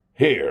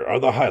Here are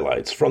the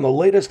highlights from the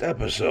latest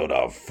episode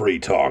of Free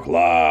Talk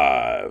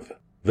Live.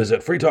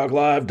 Visit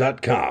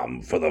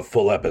freetalklive.com for the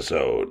full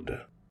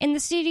episode. In the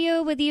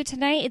studio with you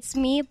tonight, it's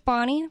me,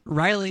 Bonnie,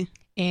 Riley,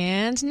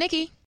 and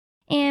Nikki.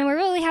 And we're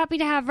really happy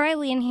to have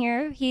Riley in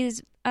here.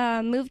 He's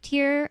moved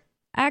here,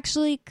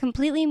 actually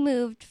completely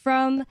moved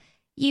from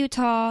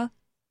Utah.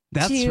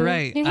 That's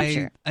right. New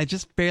Hampshire. I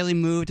just barely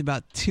moved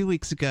about 2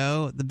 weeks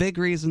ago. The big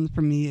reason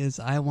for me is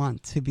I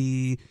want to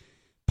be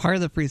part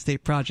of the Free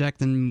State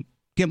Project and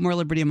get more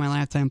liberty in my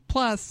lifetime.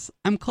 Plus,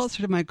 I'm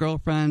closer to my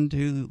girlfriend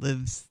who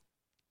lives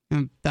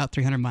about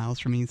 300 miles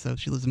from me. So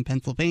she lives in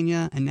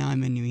Pennsylvania, and now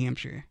I'm in New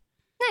Hampshire.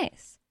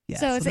 Nice. Yeah,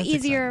 so it's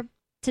easier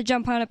to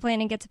jump on a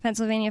plane and get to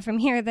Pennsylvania from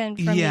here than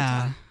from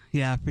Utah.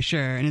 Yeah, for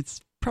sure. And it's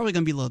probably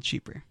going to be a little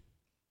cheaper.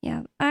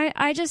 Yeah,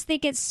 I just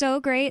think it's so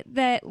great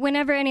that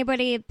whenever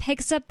anybody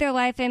picks up their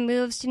life and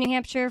moves to New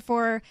Hampshire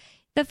for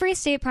the Free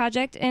State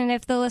Project, and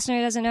if the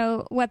listener doesn't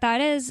know what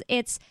that is,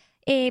 it's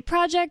a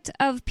project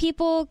of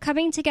people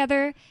coming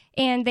together,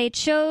 and they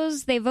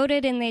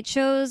voted and they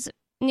chose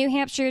New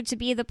Hampshire to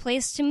be the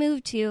place to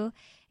move to,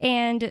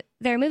 and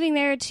they're moving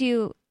there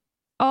to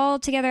all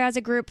together as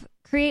a group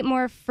create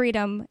more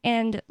freedom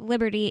and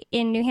liberty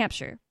in New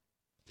Hampshire.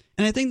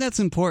 And I think that's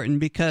important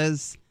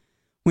because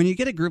when you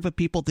get a group of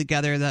people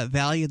together that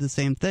value the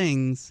same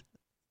things,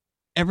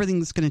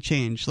 everything's going to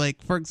change.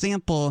 Like, for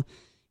example,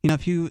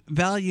 if you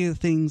value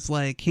things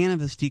like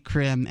cannabis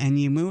decrim and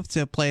you move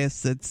to a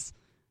place that's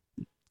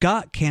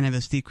got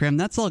cannabis decrim,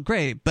 that's all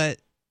great. But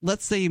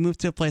let's say you move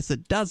to a place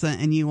that doesn't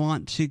and you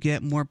want to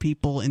get more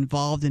people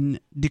involved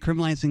in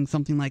decriminalizing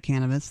something like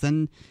cannabis,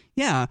 then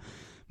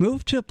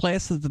move to a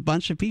place with a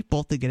bunch of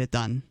people to get it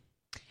done.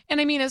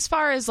 And I mean, as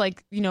far as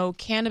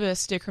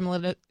cannabis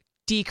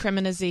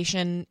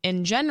decriminalization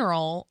in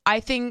general,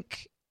 I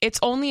think it's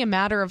only a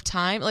matter of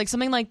time. Like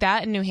something like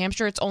that in New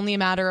Hampshire, it's only a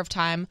matter of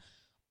time.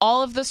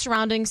 All of the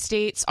surrounding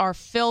states are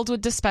filled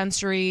with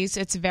dispensaries.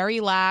 It's very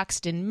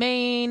laxed in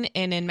Maine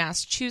and in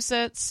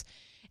Massachusetts.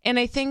 And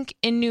I think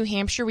in New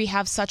Hampshire, we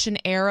have such an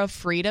air of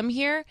freedom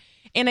here.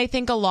 And I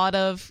think a lot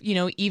of,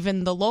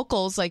 even the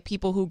locals, like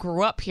people who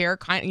grew up here,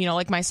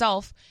 like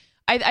myself,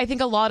 I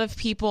think a lot of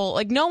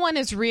people, no one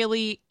is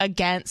really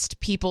against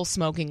people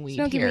smoking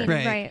weed here.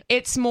 Right.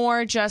 It's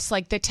more just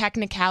like the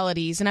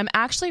technicalities. And I'm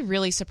actually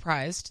really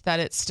surprised that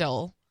it's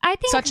still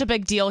such a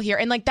big deal here.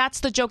 And that's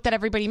the joke that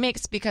everybody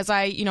makes because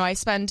I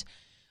spend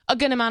a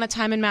good amount of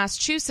time in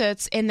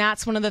Massachusetts. And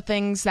that's one of the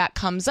things that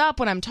comes up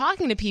when I'm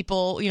talking to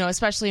people,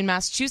 especially in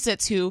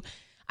Massachusetts who,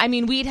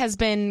 weed has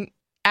been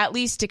at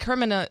least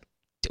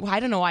I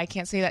don't know why I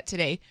can't say that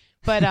today,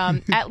 but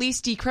at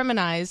least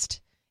decriminalized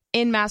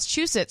in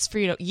Massachusetts for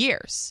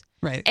years.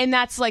 Right. And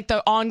that's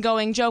the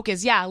ongoing joke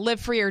is, live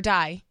free or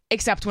die,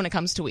 except when it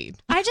comes to weed.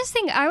 I just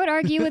think I would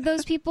argue with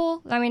those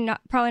people. I mean,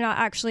 probably not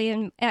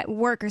actually at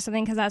work or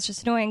something because that's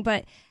just annoying,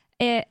 but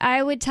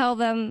I would tell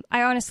them,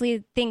 I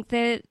honestly think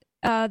that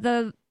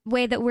the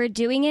way that we're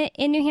doing it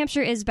in New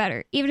Hampshire is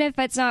better. Even if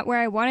it's not where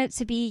I want it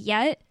to be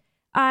yet,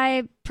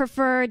 I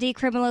prefer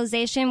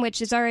decriminalization,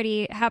 which is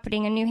already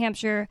happening in New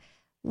Hampshire,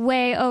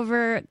 way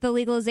over the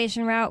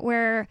legalization route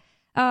where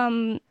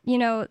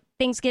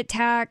things get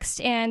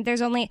taxed and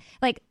there's only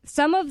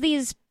some of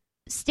these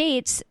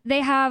states,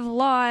 they have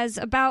laws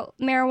about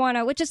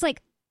marijuana, which is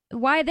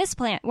why this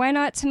plant? Why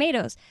not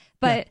tomatoes?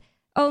 But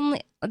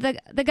only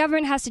the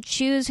government has to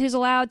choose who's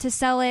allowed to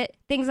sell it,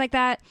 things like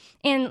that.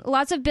 And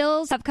lots of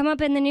bills have come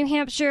up in the New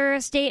Hampshire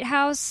State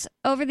House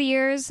over the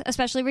years,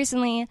 especially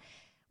recently,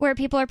 where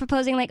people are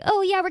proposing we're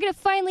going to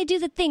finally do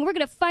the thing. We're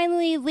going to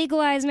finally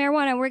legalize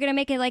marijuana. We're going to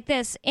make it like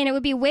this. And it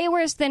would be way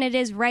worse than it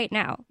is right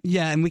now.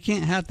 Yeah, and we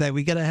can't have that.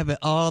 We got to have it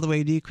all the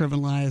way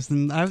decriminalized.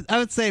 And I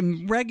would say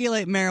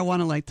regulate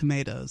marijuana like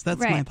tomatoes. That's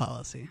my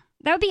policy.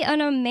 That would be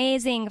an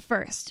amazing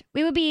first.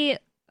 We would be,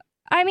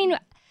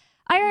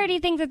 I already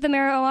think that the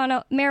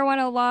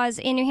marijuana laws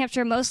in New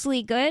Hampshire are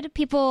mostly good.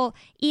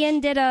 Ian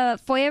did a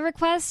FOIA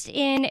request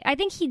I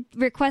think he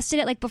requested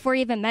it before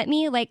he even met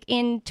me,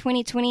 in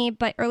 2020,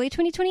 but early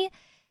 2020,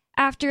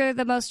 after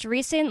the most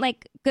recent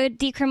good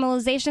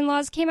decriminalization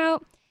laws came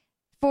out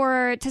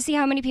to see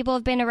how many people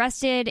have been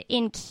arrested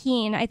in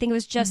Keene. I think it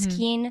was just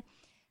Keene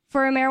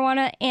for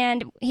marijuana,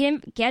 and he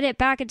didn't get it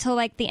back until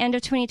the end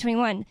of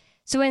 2021.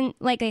 So in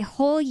a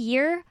whole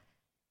year,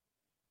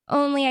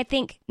 only I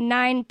think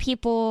 9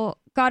 people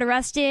got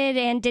arrested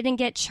and didn't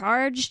get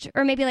charged,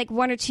 or maybe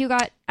 1 or 2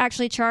 got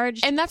actually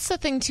charged. And that's the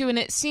thing too. And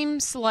it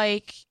seems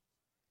like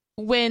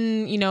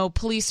when,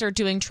 police are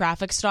doing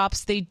traffic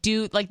stops, they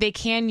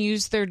can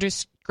use their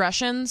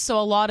discretion. So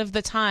a lot of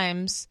the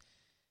times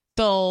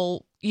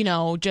they'll,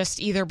 just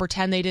either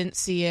pretend they didn't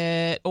see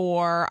it,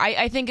 or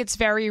I think it's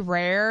very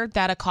rare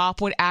that a cop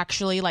would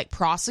actually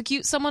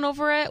prosecute someone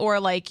over it, or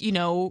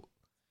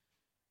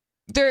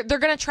they're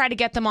going to try to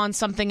get them on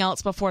something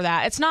else before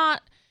that. It's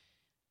not,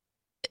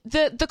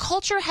 the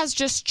culture has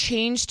just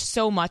changed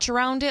so much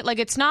around it.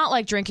 It's not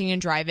like drinking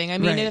and driving. I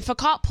mean, if a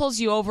cop pulls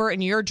you over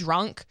and you're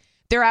drunk,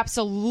 they're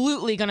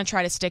absolutely going to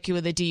try to stick you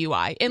with a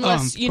DUI.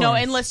 Unless,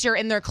 unless you're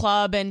in their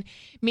club and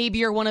maybe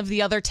you're one of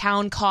the other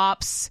town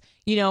cops,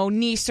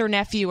 niece or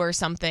nephew or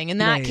something. In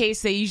that Right.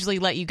 case, they usually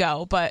let you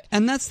go. But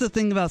And that's the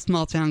thing about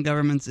small town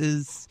governments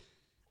is,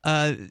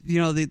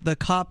 the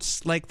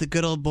cops like the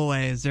good old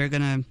boys. They're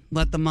gonna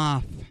let them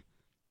off.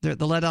 They'll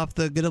let off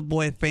the good old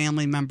boy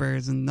family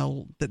members, and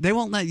they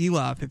won't let you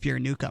off if you're a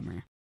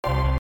newcomer.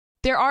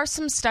 there are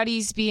some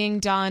studies being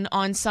done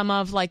on some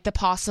of like the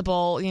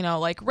possible,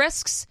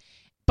 risks,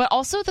 but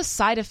also the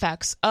side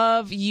effects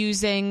of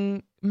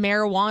using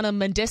marijuana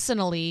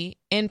medicinally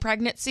in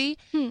pregnancy.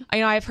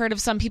 I've heard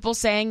of some people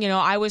saying,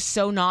 I was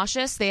so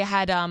nauseous. They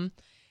had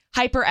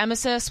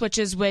hyperemesis, which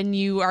is when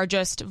you are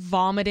just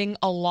vomiting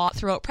a lot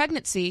throughout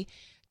pregnancy,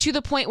 to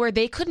the point where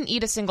they couldn't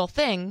eat a single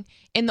thing.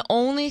 And the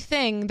only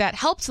thing that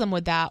helped them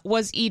with that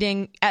was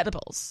eating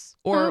edibles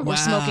or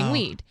smoking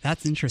weed.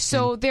 That's interesting.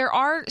 So there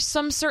are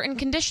some certain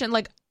conditions.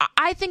 Like,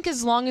 I think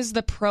as long as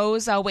the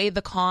pros outweigh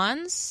the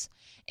cons,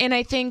 and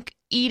I think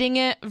eating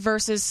it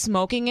versus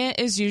smoking it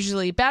is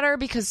usually better,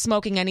 because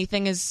smoking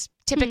anything is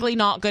typically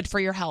not good for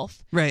your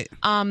health. Right.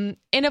 And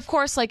of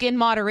course, like in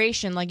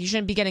moderation, like you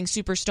shouldn't be getting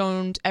super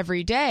stoned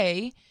every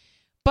day.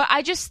 But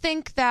I just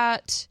think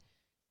that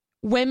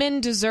women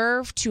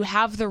deserve to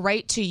have the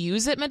right to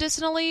use it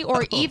medicinally,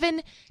 or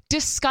even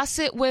discuss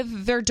it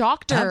with their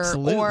doctor.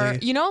 Absolutely. Or,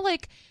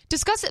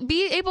 discuss it,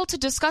 be able to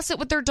discuss it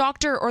with their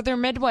doctor or their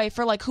midwife,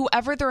 or like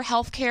whoever their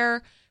healthcare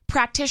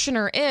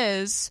practitioner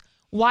is.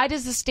 Why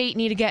does the state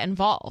need to get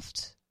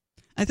involved?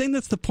 I think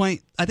that's the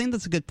point. I think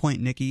that's a good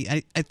point, Nikki.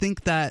 I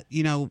think that,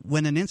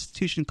 when an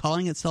institution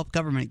calling itself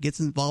government gets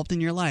involved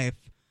in your life,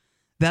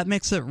 that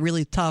makes it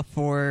really tough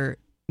for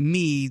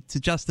me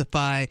to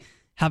justify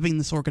having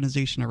this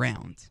organization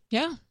around.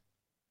 Yeah.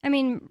 I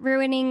mean,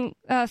 ruining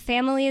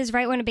families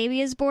right when a baby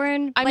is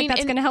born,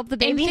 that's going to help the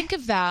baby. And think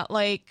of that.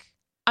 Like,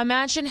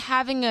 imagine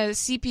having a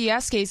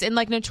CPS case, and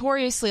like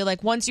notoriously,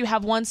 like once you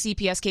have one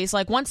CPS case,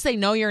 like once they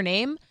know your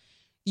name,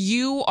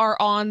 you are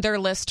on their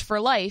list for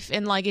life.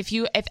 And like if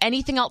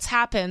anything else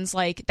happens,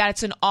 like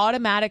that's an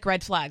automatic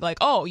red flag. Like,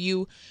 oh,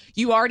 you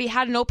already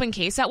had an open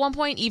case at one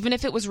point, even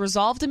if it was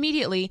resolved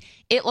immediately,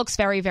 it looks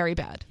very, very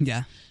bad.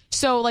 Yeah.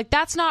 So like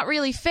that's not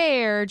really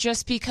fair,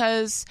 just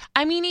because,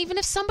 I mean, even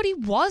if somebody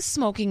was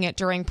smoking it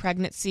during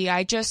pregnancy,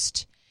 I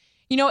just,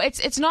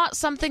 it's not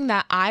something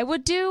that I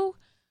would do,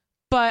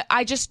 but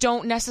I just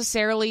don't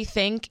necessarily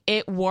think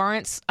it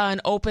warrants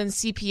an open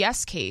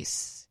CPS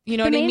case. You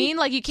know what I mean?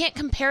 Like, you can't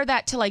compare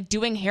that to like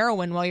doing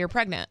heroin while you're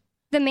pregnant.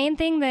 The main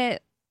thing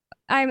that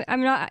I'm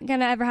not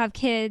gonna ever have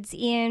kids.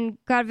 Ian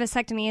got a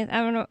vasectomy.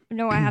 I don't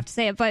know why I have to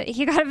say it, but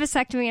he got a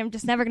vasectomy. I'm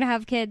just never gonna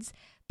have kids.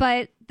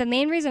 But the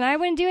main reason I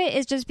wouldn't do it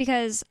is just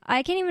because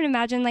I can't even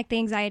imagine like the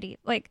anxiety.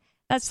 Like,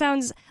 that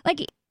sounds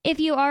like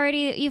if you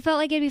felt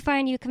like it'd be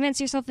fine, you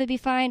convince yourself it'd be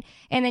fine,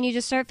 and then you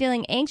just start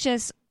feeling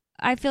anxious.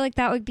 I feel like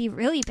that would be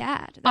really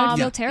bad. That would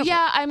feel terrible.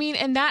 Yeah, I mean,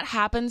 and that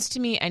happens to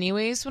me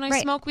anyways when I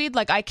smoke weed.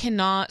 Like, I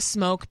cannot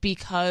smoke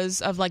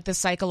because of like the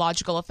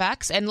psychological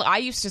effects. And I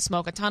used to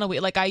smoke a ton of weed.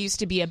 Like, I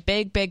used to be a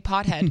big, big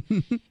pothead.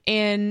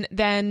 And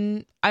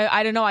then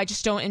I don't know, I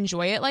just don't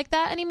enjoy it like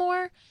that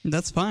anymore.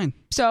 That's fine.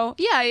 So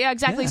yeah,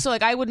 exactly. Yeah. So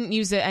like I wouldn't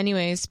use it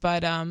anyways,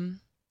 but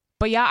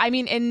yeah, I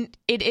mean, and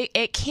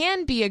it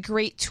can be a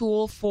great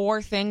tool for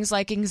things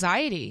like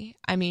anxiety.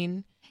 I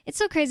mean, it's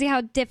so crazy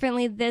how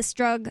differently this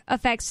drug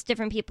affects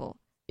different people.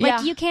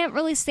 Like, you can't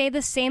really say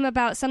the same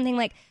about something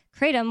like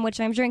Kratom,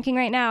 which I'm drinking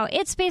right now.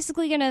 It's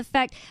basically going to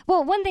affect...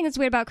 Well, one thing that's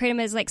weird about Kratom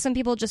is, like, some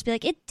people just be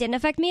like, it didn't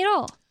affect me at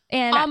all.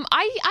 And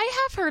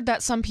I have heard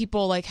that some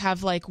people, like,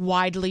 have, like,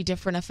 widely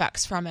different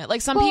effects from it.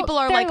 Like, some people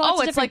are like,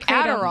 oh, it's like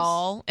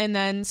Adderall. And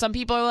then some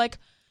people are like,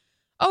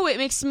 oh, it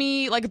makes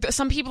me... Like,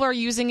 some people are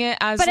using it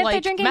as, like, methadone. But if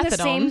they're drinking the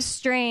same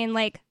strain,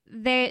 like,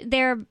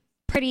 they're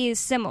pretty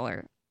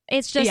similar.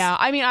 It's just... Yeah,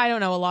 I mean, I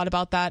don't know a lot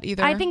about that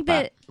either. I think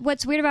that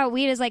what's weird about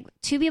weed is, like,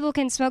 two people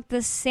can smoke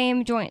the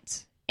same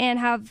joint and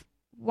have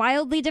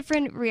wildly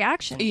different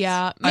reactions.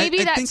 Yeah,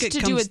 maybe that's to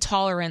do with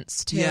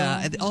tolerance, too.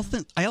 Yeah,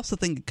 I also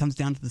think it comes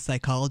down to the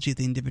psychology of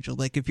the individual.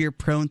 Like, if you're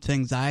prone to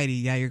anxiety,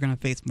 you're going to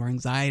face more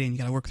anxiety, and you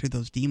got to work through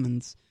those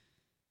demons.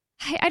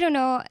 I don't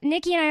know.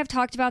 Nikki and I have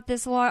talked about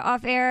this a lot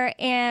off air,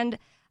 and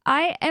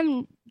I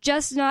am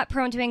just not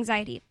prone to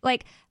anxiety.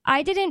 Like,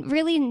 I didn't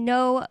really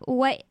know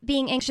what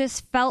being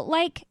anxious felt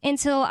like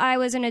until I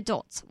was an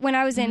adult. When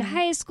I was in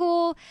high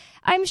school,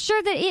 I'm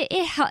sure that it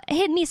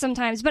hit me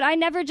sometimes, but I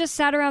never just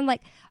sat around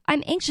like,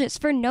 I'm anxious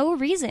for no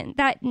reason.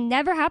 That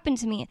never happened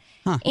to me.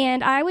 Huh.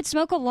 And I would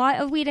smoke a lot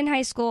of weed in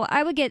high school.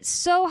 I would get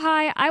so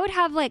high. I would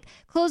have like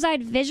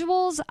close-eyed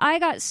visuals. I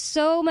got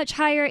so much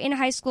higher in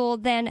high school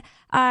than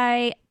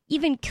I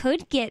even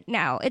could get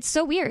now. It's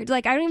so weird.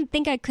 Like, I don't even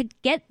think I could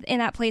get in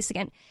that place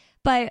again.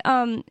 But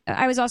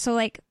I was also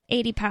like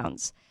 80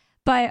 pounds.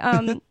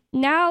 But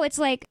now it's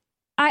like,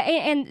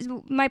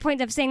 and my point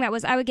of saying that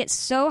was I would get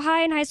so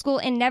high in high school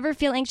and never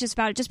feel anxious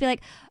about it. Just be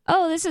like,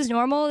 oh, this is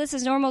normal. This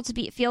is normal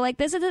to feel like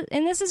this,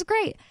 and this is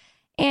great.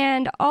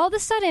 And all of a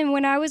sudden,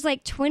 when I was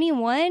like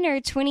 21 or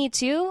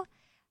 22,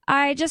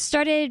 I just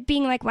started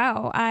being like,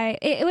 wow.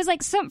 It was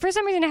like for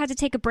some reason I had to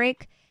take a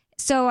break.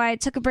 So I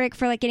took a break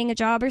for like getting a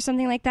job or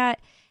something like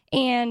that.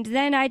 And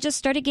then I just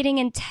started getting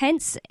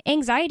intense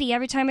anxiety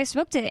every time I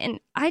smoked it. And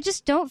I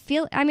just don't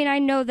feel, I mean, I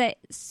know that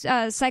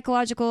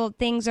psychological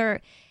things are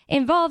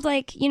involved.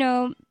 Like, you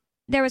know,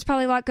 there was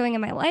probably a lot going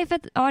in my life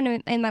at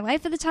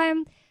the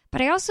time.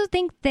 But I also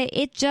think that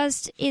it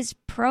just is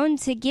prone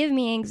to give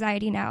me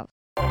anxiety now.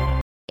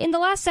 In the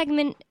last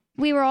segment,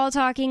 we were all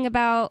talking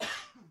about,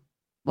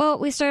 well,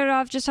 we started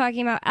off just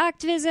talking about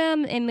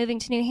activism and moving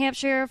to New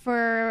Hampshire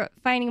for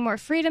finding more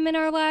freedom in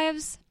our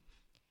lives.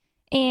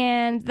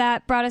 And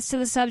that brought us to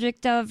the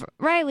subject of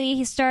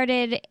Riley.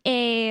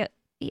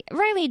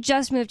 Riley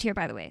just moved here,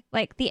 by the way,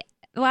 like the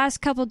last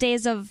couple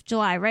days of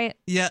July, right?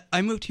 Yeah,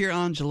 I moved here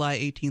on July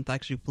 18th. I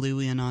actually flew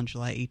in on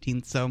July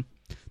 18th, so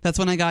that's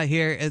when I got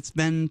here. It's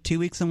been 2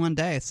 weeks and 1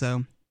 day,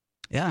 so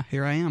yeah,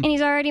 here I am. And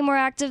he's already more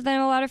active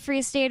than a lot of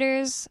Free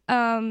Staters.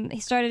 He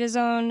started his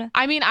own...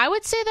 I mean, I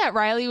would say that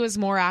Riley was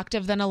more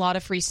active than a lot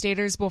of Free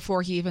Staters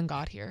before he even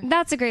got here.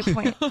 That's a great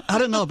point. I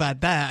don't know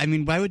about that. I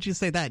mean, why would you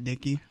say that,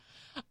 Nikki?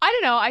 I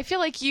don't know. I feel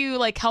like you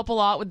help a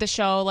lot with the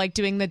show, like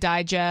doing the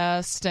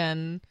digest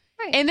and...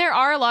 Right. And there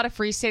are a lot of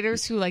Free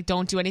Staters who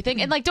don't do anything.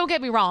 And don't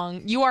get me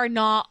wrong, you are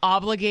not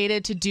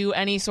obligated to do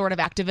any sort of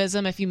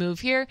activism if you move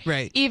here.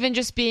 Right. Even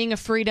just being a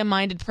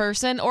freedom-minded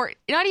person, or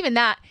not even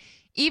that,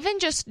 even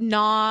just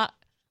not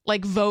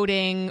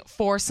voting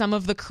for some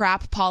of the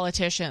crap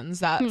politicians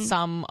that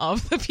some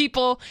of the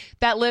people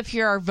that live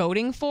here are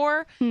voting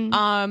for.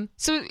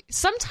 So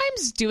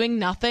sometimes doing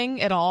nothing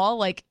at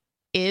all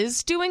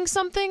is doing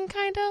something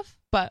kind of,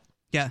 but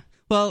yeah.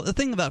 Well, the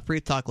thing about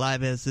Free Talk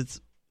Live is it's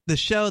the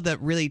show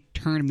that really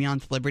turned me on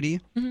to liberty.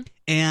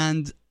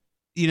 And,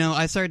 you know,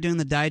 I started doing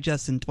the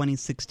digest in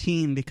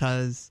 2016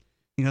 because,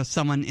 you know,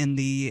 someone in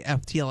the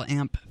FTL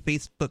AMP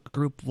Facebook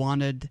group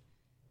wanted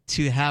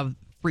to have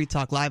Free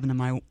Talk Live in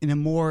a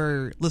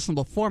more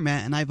listenable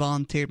format, and I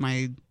volunteered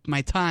my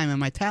time and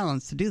my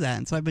talents to do that.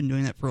 And so I've been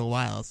doing it for a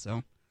while,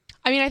 so...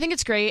 I mean, I think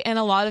it's great, and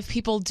a lot of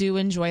people do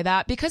enjoy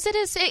that because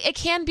it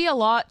can be a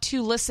lot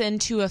to listen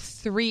to a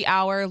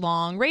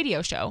 3-hour-long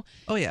radio show.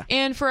 Oh, yeah.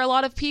 And for a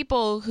lot of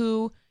people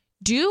who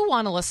do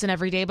want to listen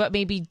every day but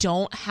maybe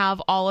don't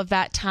have all of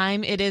that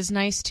time, it is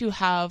nice to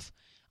have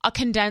a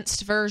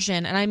condensed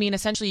version. And I mean,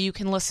 essentially, you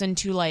can listen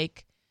to,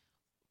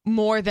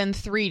 more than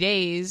 3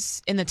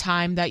 days in the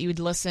time that you would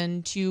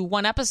listen to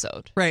one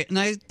episode. Right, and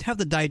I have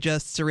the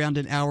digests around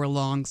an hour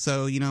long,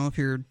 so, you know, if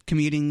you're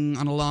commuting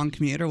on a long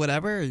commute or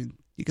whatever...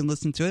 You can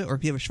listen to it, or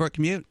if you have a short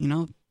commute, you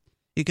know,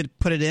 you could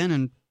put it in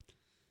and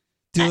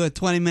do a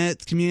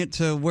 20-minute commute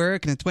to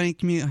work and a 20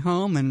 commute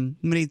home and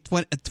maybe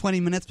 20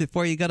 minutes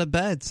before you go to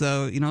bed.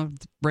 So, you know,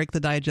 break the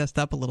digest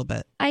up a little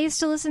bit. I used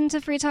to listen to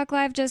Free Talk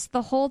Live, just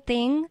the whole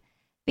thing,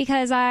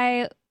 because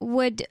I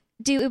would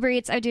do Uber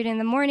Eats. I would do it in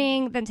the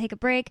morning, then take a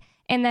break,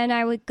 and then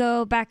I would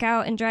go back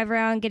out and drive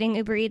around getting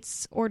Uber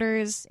Eats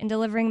orders and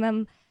delivering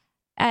them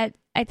at,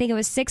 I think it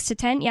was 6 to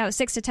 10. Yeah, it was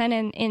 6 to 10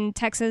 in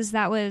Texas.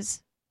 That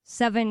was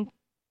 6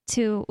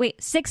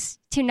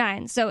 to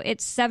 9, so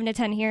it's 7 to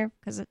 10 here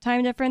because of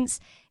time difference,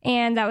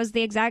 and that was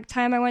the exact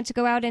time I went to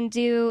go out and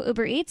do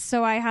Uber Eats,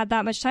 so I had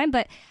that much time.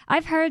 But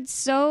I've heard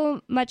so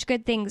much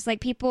good things,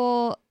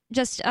 people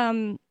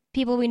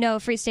we know,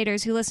 Free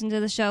Staters who listen to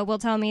the show, will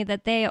tell me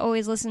that they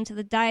always listen to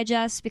the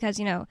digest because,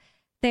 you know,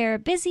 they're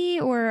busy,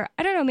 or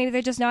I don't know, maybe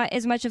they're just not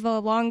as much of a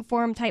long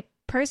form type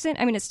person.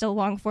 I mean, it's still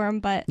long form,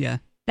 but yeah,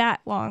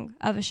 that long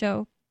of a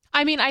show.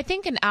 I mean, I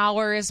think an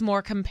hour is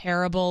more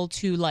comparable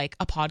to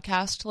a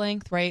podcast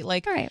length, right?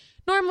 Right.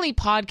 Normally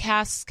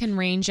podcasts can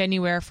range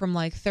anywhere from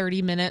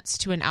 30 minutes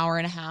to an hour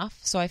and a half.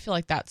 So I feel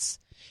like that's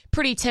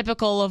pretty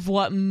typical of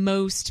what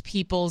most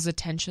people's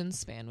attention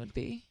span would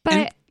be.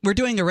 But we're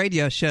doing a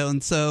radio show,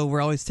 and so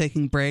we're always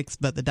taking breaks,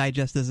 but the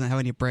digest doesn't have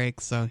any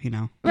breaks, so, you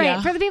know. Right.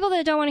 Yeah. For the people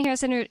that don't want to hear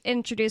us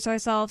introduce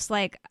ourselves,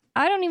 I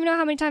don't even know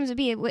how many times it'd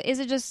be. Is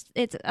it just,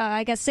 it's,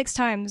 I guess 6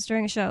 times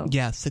during a show?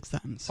 Yeah, 6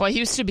 times. Well, it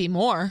used to be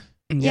more.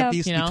 Yep, it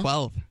used to be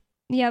 12.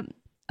 Yep.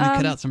 We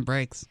cut out some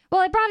breaks. Well,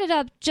 I brought it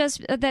up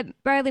just that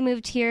Riley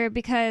moved here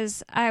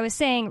because I was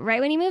saying right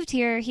when he moved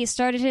here, he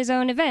started his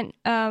own event,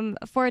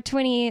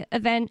 420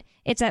 event.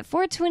 It's at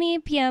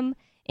 4:20 p.m.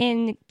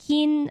 in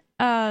Keene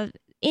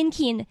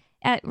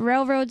at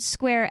Railroad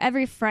Square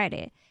every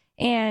Friday.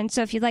 And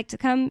so if you'd like to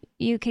come,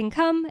 you can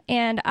come.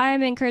 And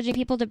I'm encouraging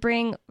people to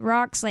bring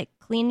rocks,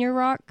 clean your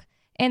rock.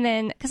 And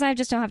then, because I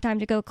just don't have time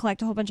to go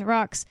collect a whole bunch of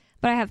rocks,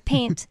 but I have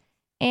paint.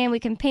 And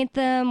we can paint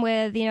them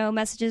with, you know,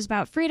 messages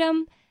about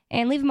freedom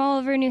and leave them all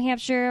over New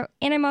Hampshire.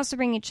 And I'm also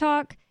bringing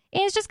chalk.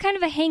 And it's just kind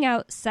of a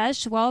hangout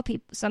sesh while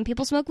some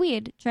people smoke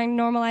weed, trying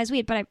to normalize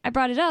weed. But I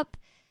brought it up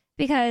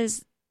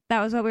because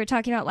that was what we were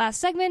talking about last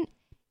segment.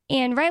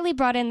 And Riley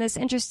brought in this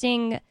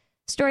interesting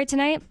story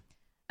tonight,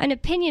 an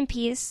opinion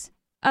piece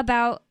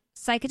about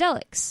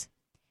psychedelics.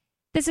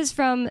 This is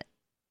from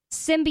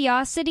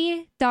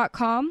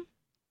Symbiosity.com.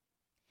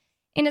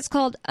 And it's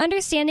called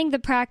Understanding the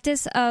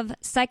Practice of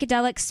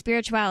Psychedelic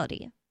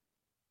Spirituality.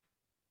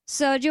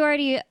 So, did you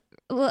already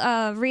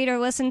read or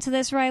listen to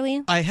this,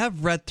 Riley? I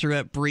have read through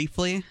it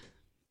briefly,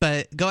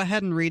 but go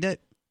ahead and read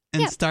it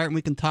and start, and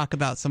we can talk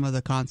about some of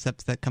the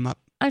concepts that come up.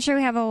 I'm sure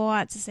we have a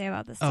lot to say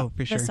about this, for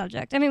sure. this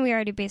subject. I mean, we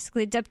already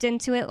basically dipped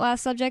into it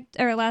last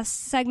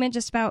segment,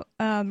 just about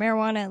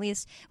marijuana, at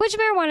least. Which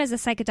marijuana is a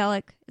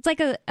psychedelic. It's like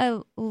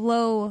a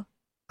low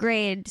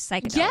grade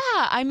psychedelic. Yeah,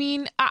 I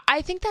mean,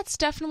 I think that's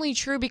definitely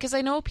true because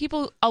I know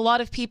a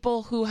lot of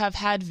people who have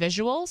had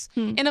visuals,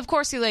 and of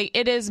course, like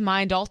it is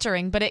mind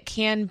altering, but it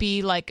can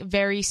be like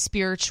very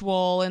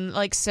spiritual and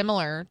like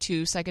similar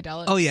to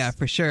psychedelics. Oh yeah,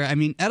 for sure. I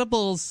mean,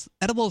 edibles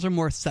are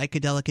more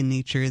psychedelic in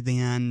nature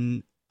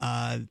than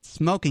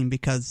smoking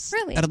because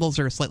edibles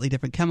are a slightly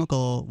different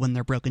chemical when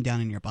they're broken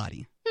down in your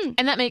body.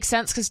 And that makes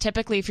sense because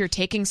typically, if you're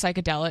taking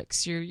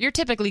psychedelics, you're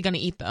typically going to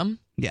eat them.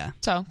 Yeah,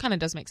 so kind of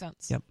does make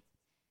sense. Yep.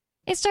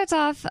 It starts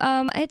off,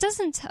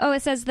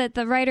 it says that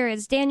the writer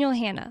is Daniel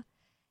Hanna.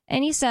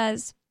 And he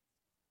says,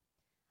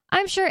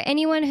 I'm sure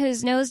anyone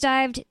who's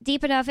nosedived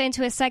deep enough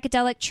into a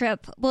psychedelic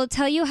trip will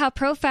tell you how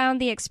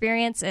profound the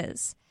experience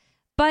is.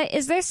 But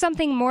is there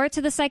something more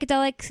to the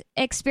psychedelic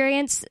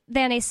experience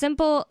than a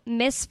simple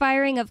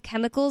misfiring of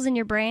chemicals in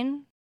your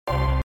brain?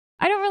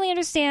 I don't really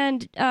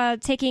understand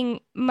taking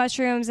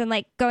mushrooms and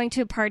like going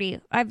to a party.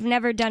 I've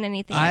never done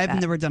anything like that.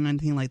 I've never done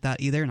anything like that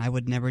either, and I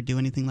would never do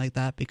anything like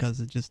that because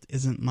it just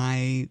isn't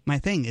my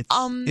thing.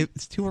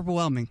 It's too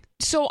overwhelming.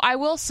 So I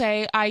will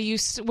say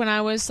when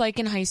I was like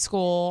in high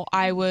school,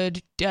 I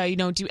would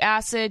do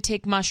acid,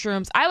 take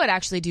mushrooms. I would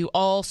actually do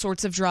all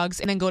sorts of drugs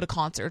and then go to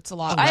concerts a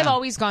lot. Oh, wow. I've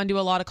always gone to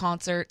a lot of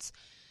concerts.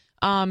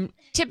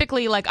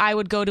 Typically, like I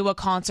would go to a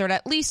concert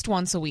at least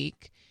once a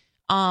week.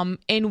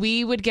 And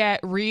we would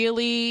get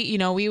really,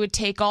 we would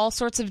take all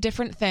sorts of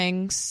different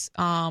things.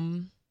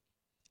 And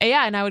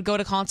I would go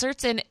to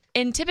concerts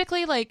and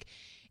typically like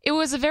it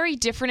was a very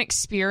different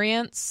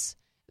experience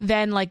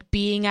than like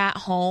being at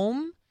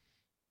home.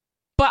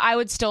 But I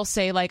would still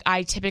say like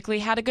I typically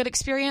had a good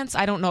experience.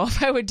 I don't know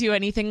if I would do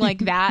anything like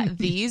that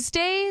these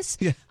days.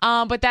 Yeah.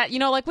 But that,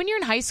 like when you're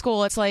in high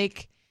school, it's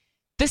like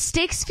the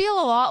stakes feel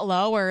a lot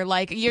lower.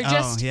 Like you're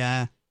just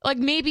like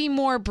maybe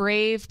more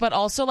brave, but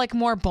also like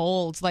more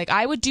bold. Like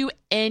I would do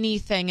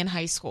anything in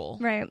high school.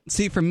 Right.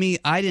 See, for me,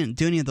 I didn't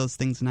do any of those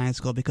things in high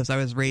school because I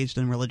was raised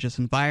in a religious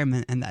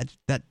environment, and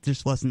that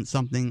just wasn't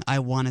something I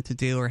wanted to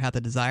do or had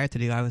the desire to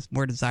do. I was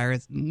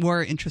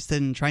more interested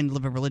in trying to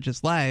live a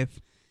religious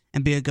life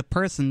and be a good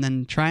person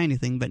than try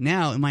anything. But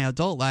now in my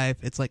adult life,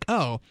 it's like,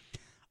 oh,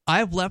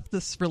 I've left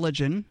this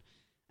religion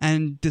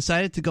and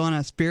decided to go on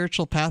a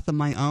spiritual path of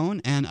my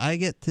own, and I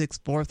get to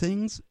explore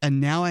things,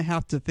 and now I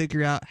have to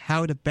figure out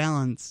how to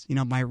balance,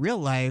 my real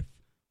life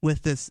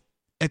with this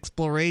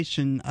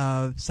exploration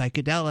of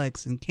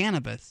psychedelics and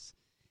cannabis.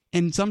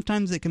 And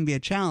sometimes it can be a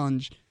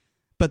challenge,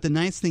 but the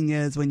nice thing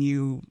is when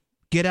you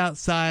get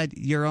outside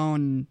your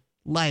own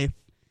life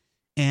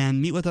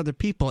and meet with other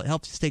people, it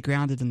helps you stay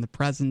grounded in the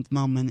present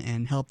moment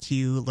and helps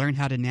you learn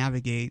how to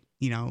navigate,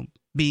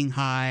 being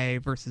high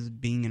versus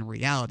being in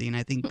reality. And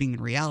I think being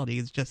in reality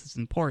is just as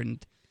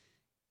important,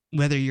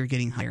 whether you're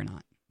getting high or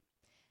not.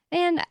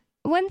 And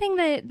one thing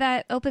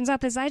that opens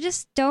up is I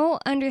just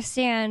don't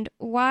understand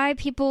why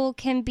people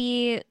can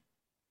be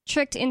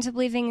tricked into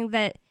believing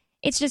that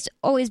it's just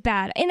always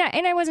bad. And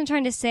I wasn't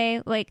trying to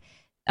say like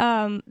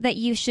that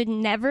you should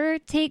never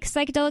take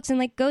psychedelics and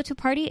like go to a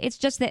party. It's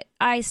just that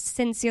I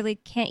sincerely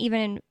can't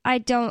even. I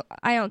don't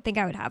think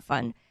I would have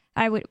fun.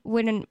 I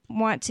wouldn't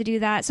want to do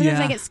that. Sometimes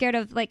I get scared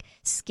of like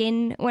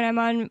skin when I'm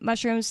on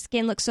mushrooms.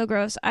 Skin looks so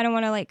gross. I don't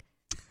want to like.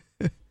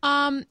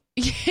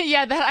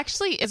 Yeah, that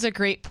actually is a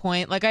great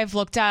point. Like I've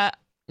looked at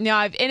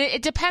and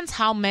it depends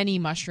how many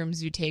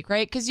mushrooms you take,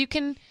 right? Because you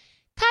can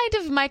kind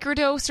of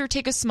microdose or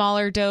take a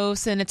smaller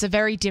dose, and it's a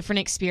very different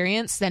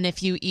experience than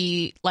if you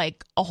eat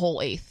like a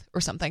whole eighth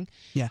or something.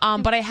 Yeah.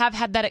 But I have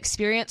had that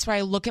experience where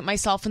I look at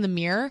myself in the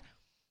mirror,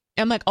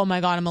 and I'm like, oh my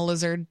god, I'm a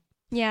lizard.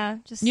 Yeah,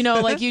 just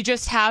like you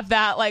just have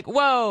that like,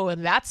 whoa,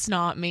 that's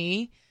not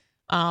me.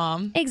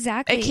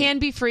 Exactly. It can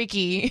be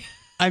freaky.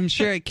 I'm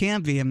sure it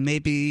can be, and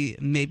maybe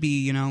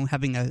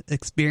having an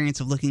experience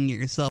of looking at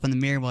yourself in the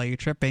mirror while you're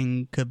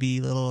tripping could be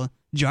a little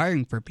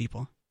jarring for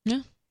people.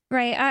 Yeah.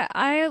 Right.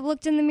 I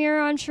looked in the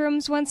mirror on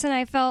shrooms once, and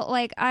I felt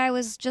like I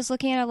was just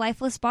looking at a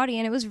lifeless body,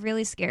 and it was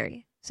really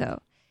scary.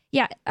 So,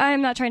 yeah,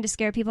 I'm not trying to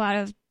scare people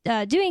out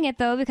of doing it,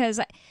 though,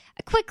 because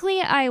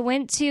I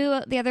went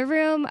to the other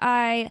room.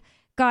 I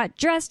got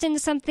dressed into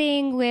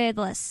something with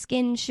less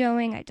skin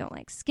showing. I don't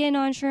like skin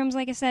on shrooms,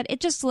 like I said. It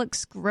just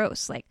looks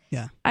gross. Like,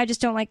 yeah. I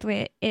just don't like the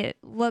way it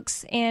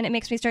looks, and it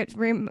makes me start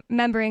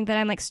remembering that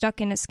I'm like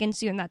stuck in a skin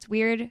suit, and that's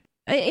weird.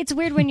 It's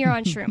weird when you're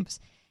on shrooms.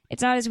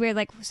 It's not as weird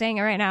like saying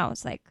it right now.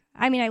 It's like,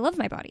 I mean, I love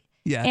my body.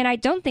 Yeah. And I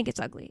don't think it's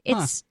ugly.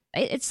 It's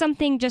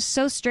something just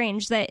so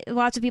strange that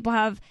lots of people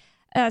have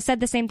said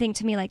the same thing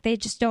to me. Like, they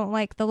just don't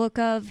like the look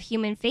of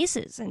human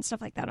faces and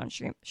stuff like that on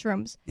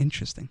shrooms.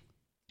 Interesting.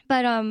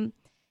 But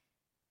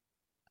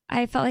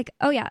I felt like,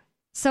 oh yeah.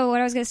 So what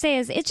I was going to say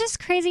is, it's just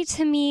crazy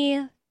to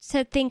me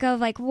to think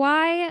of like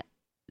why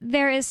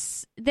there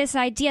is this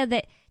idea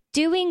that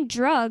doing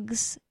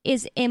drugs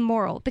is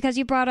immoral, because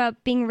you brought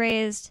up being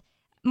raised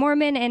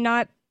Mormon and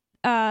not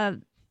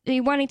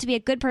wanting to be a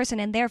good person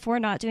and therefore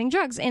not doing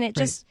drugs. And it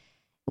just,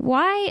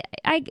 why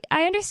I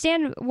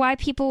understand why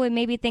people would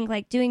maybe think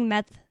like doing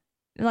meth,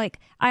 like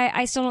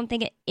I still don't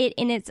think it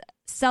in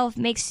itself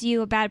makes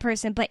you a bad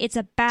person, but it's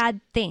a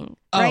bad thing,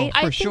 right?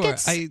 For sure.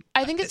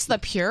 I think it's the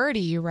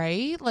purity,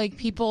 right? Like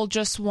people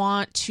just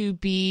want to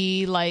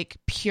be like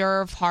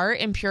pure of heart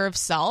and pure of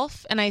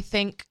self. And I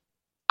think,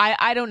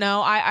 I don't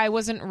know, I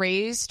wasn't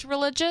raised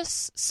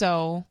religious,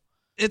 so.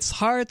 It's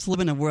hard to live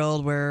in a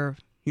world where,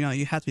 you know,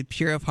 you have to be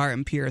pure of heart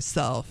and pure of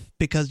self,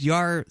 because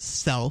your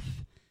self,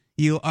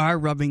 you are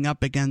rubbing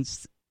up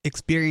against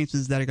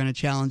experiences that are going to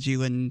challenge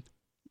you and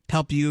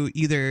help you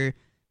either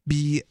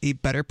be a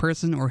better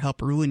person or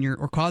help ruin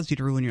or cause you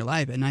to ruin your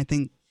life. And I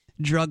think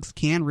drugs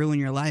can ruin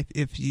your life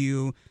if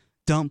you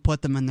don't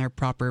put them in their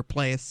proper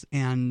place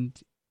and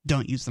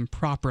don't use them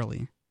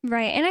properly.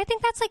 Right. And I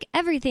think that's like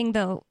everything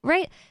though,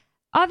 right?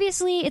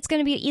 Obviously, it's going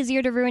to be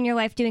easier to ruin your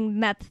life doing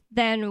meth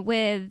than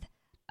with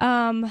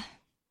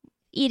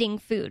eating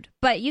food.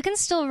 But you can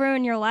still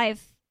ruin your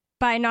life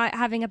by not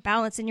having a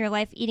balance in your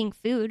life eating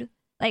food.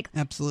 Like,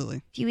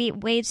 absolutely. If you eat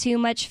way too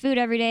much food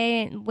every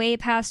day and way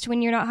past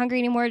when you're not hungry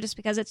anymore just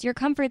because it's your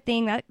comfort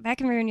thing, that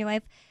can ruin your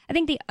life. I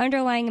think the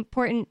underlying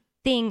important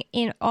thing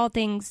in all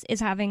things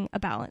is having a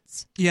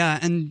balance. Yeah,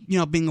 and you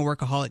know, being a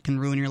workaholic can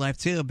ruin your life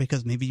too,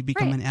 because maybe you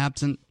become an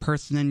absent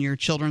person in your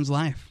children's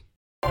life.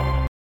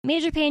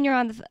 Major Pain, you're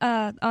on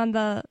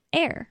the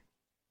air.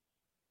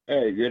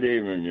 Hey, good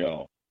evening,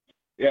 y'all.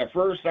 Yeah,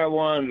 first I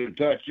wanted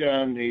to touch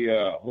on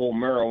the whole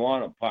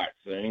marijuana pot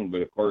thing,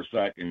 but of course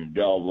I can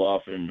delve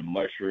off into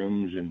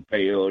mushrooms and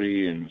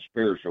peyote and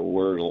spiritual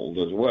world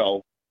as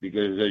well,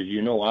 because as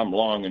you know, I'm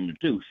long in the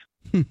tooth.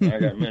 I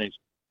got many.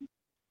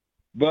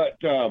 But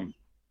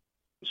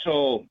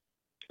so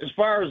as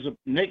far as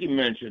Nikki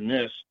mentioned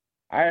this,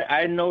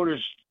 I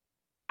noticed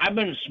I've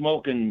been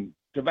smoking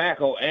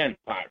tobacco and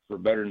pot for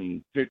better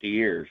than 50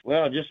 years.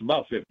 Well, just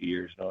about 50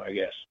 years now, I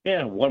guess.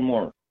 Yeah, one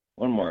more.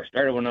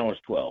 Started when I was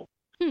 12.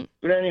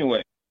 But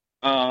anyway,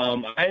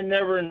 I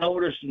never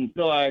noticed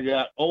until I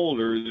got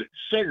older that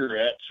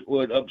cigarettes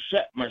would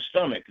upset my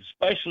stomach,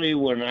 especially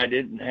when I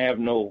didn't have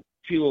no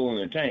fuel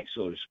in the tank,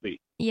 so to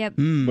speak. Yep.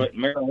 But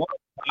marijuana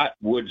pot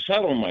would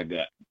settle my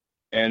gut,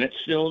 and it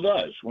still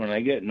does. When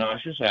I get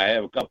nauseous, I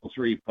have a couple,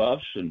 3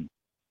 puffs, and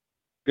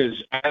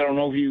because I don't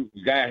know if you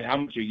guys, how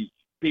much you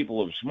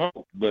people have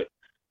smoked, but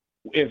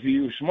if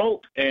you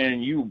smoke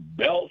and you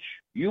belch,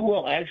 you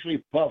will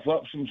actually puff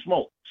up some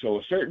smoke. So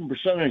a certain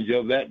percentage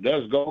of that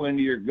does go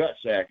into your gut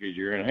sac as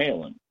you're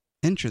inhaling.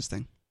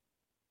 Interesting.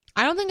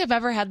 I don't think I've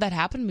ever had that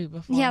happen to me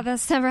before. Yeah,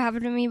 that's never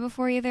happened to me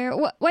before either.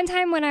 One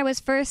time when I was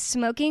first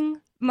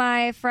smoking,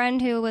 my friend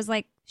who was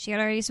like, she had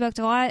already smoked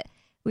a lot.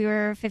 We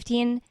were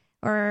 15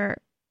 or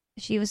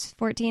she was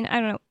 14. I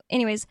don't know.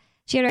 Anyways,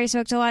 she had already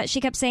smoked a lot. She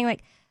kept saying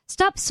like,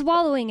 stop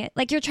swallowing it.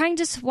 Like you're trying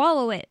to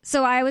swallow it.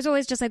 So I was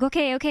always just like,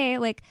 okay.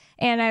 Like,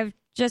 and I've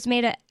just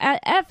made an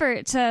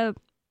effort to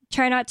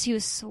try not to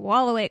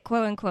swallow it,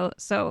 quote unquote.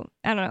 So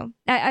I don't know.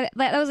 That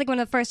was like one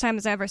of the first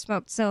times I ever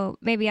smoked. So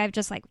maybe I've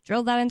just like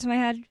drilled that into my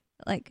head.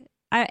 Like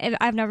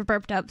I've never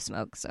burped up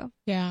smoke. So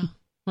yeah,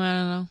 I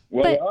don't know.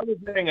 Well, the other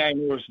thing I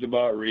noticed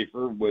about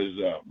reefer was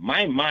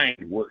my mind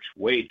works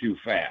way too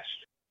fast,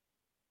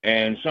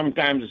 and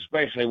sometimes,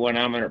 especially when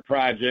I'm in a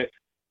project,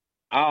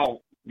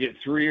 I'll get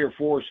 3 or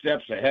 4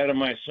 steps ahead of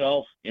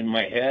myself in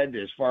my head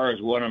as far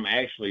as what I'm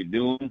actually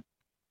doing,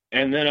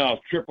 and then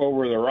I'll trip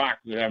over the rock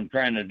that I'm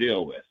trying to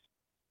deal with.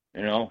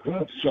 You know,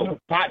 so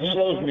pot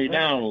slows me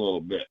down a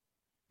little bit,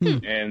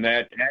 and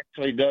that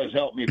actually does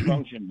help me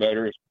function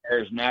better as far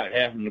as not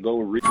having to go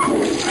read.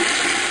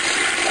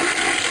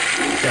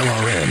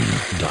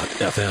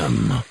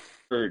 LRN.FM.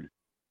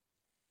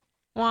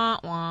 Wah,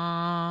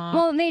 wah.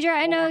 Well, Major,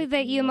 I know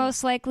that you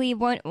most likely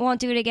won't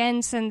do it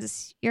again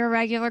since you're a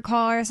regular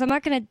caller, so I'm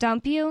not going to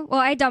dump you. Well,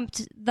 I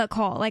dumped the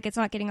call, like it's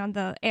not getting on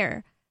the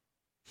air.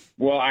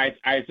 Well, I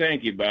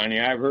thank you, Bonnie.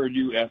 I've heard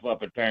you F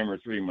up a time or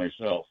 3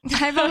 myself.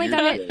 I've only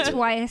done it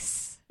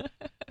twice,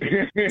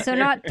 so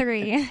not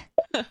 3.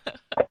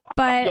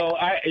 But so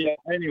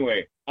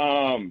anyway,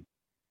 I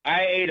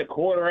ate a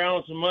 1/4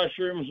 ounce of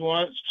mushrooms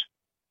once,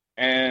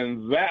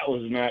 and that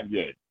was not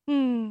good.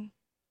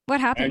 What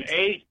happened?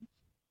 And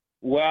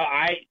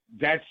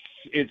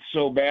it's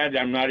so bad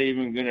I'm not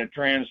even going to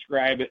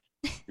transcribe it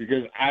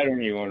because I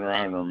don't even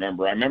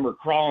remember. I remember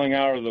crawling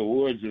out of the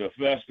woods at a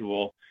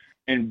festival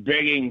and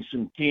begging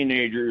some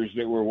teenagers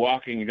that were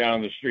walking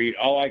down the street.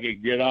 All I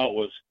could get out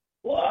was,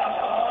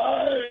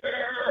 water!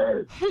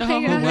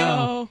 Oh,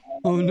 wow.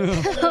 Oh, no.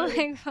 Oh,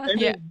 my God.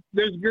 And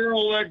this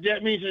girl looked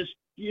at me and says,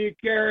 you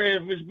care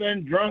if it's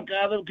been drunk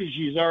out of, because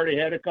she's already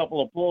had a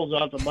couple of pulls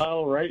out the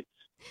bottle, right?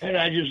 And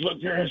I just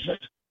looked at her and said,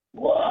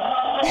 what?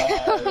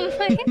 Oh,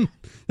 my God.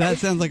 That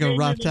sounds like a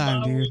rough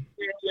time, dude.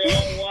 They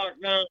all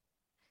walked down.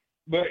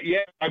 But,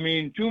 yeah, I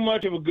mean, too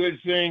much of a good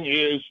thing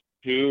is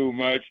too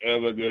much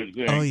of a good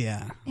thing. Oh,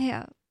 yeah.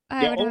 Yeah.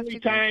 The only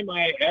time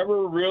I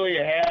ever really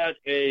had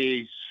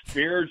a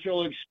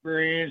spiritual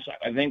experience,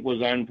 I think,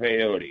 was on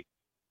peyote.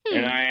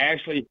 And I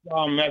actually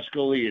saw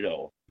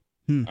Mescalito.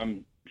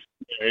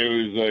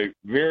 It was a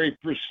very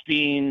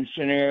pristine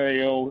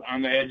scenario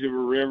on the edge of a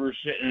river,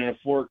 sitting in a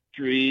forked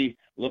tree,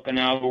 looking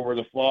out over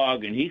the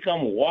fog, and he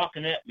come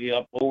walking at me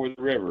up over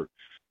the river,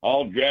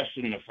 all dressed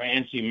in the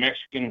fancy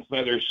Mexican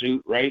feather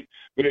suit, right?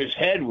 But his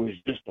head was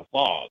just a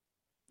fog.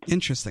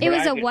 Interesting. It was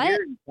But I a could what?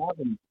 hear him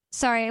talking.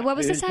 Sorry, what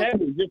was his His head? head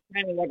was just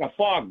kind of like a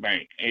fog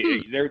bank.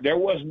 There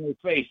was no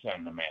face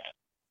on the man.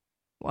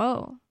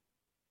 Whoa.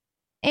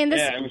 And this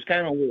Yeah, it was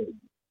kind of weird.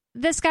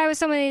 this guy was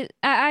somebody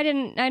I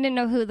didn't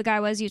know who the guy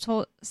was. You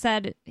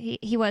said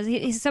he was.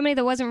 He's somebody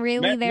that wasn't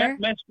really there.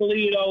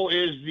 Mescalito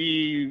is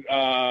the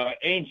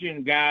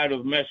ancient god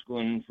of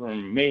mescaline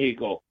from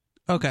Mexico.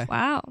 Okay.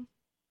 Wow,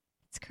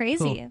 it's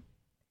crazy. Cool.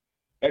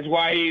 That's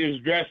why he was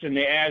dressed in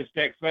the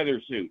Aztec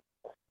feather suit.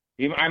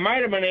 I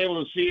might have been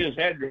able to see his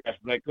headdress,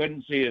 but I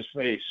couldn't see his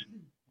face.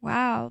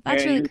 Wow,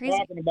 that's And really crazy.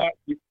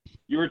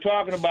 You were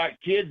talking about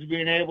kids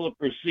being able to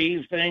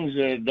perceive things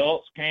that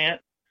adults can't.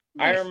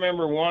 I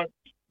remember once,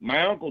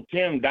 my Uncle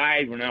Tim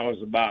died when I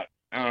was about,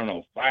 5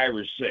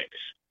 or 6.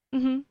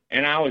 Mm-hmm.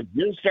 And I was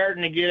just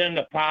starting to get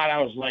into pot.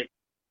 I was like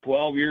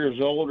 12 years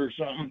old or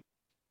something.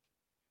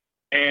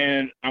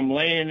 And I'm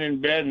laying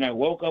in bed, and I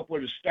woke up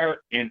with a start,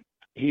 and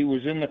he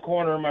was in the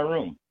corner of my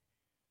room.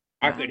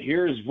 I could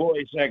hear his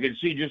voice. I could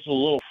see just a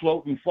little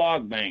floating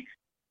fog bank.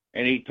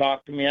 And he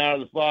talked to me out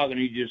of the fog, and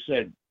he just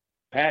said,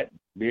 "Pat,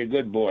 be a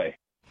good boy.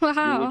 Do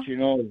Wow. what you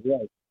know is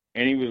right."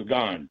 And he was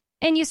gone.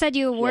 And you said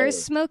you were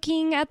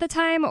smoking at the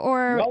time,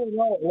 or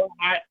No. Well,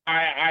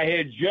 I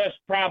had just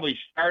probably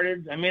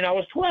started. I mean, I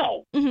was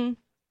 12. mm-hmm.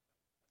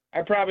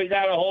 I probably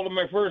got a hold of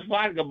my first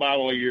vodka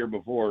bottle a year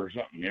before or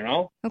something, you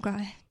know?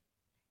 Okay.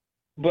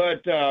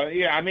 But,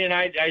 yeah, I mean,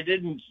 I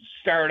didn't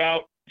start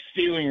out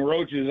stealing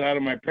roaches out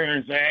of my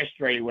parents'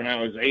 ashtray when I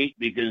was 8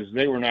 because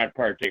they were not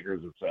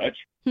partakers of such.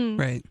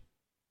 Right.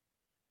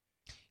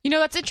 You know,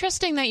 that's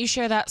interesting that you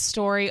share that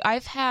story.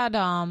 I've had,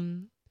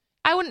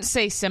 I wouldn't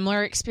say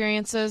similar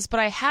experiences, but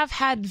I have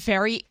had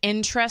very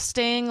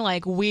interesting,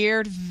 like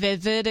weird,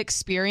 vivid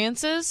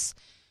experiences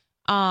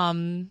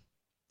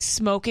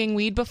smoking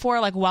weed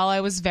before, like while I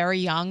was very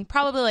young,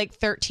 probably like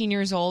 13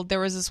 years old. There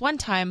was this one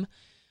time,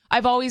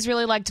 I've always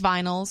really liked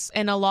vinyls,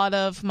 and a lot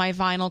of my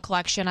vinyl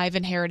collection I've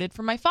inherited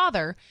from my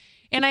father.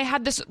 And I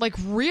had this like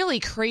really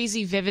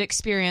crazy, vivid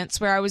experience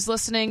where I was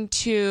listening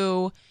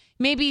to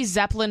maybe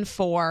Zeppelin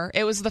 4.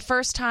 It was the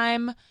first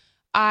time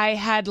I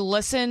had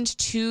listened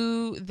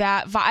to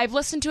that. I've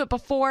listened to it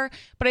before,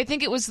 but I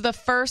think it was the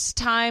first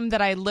time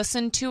that I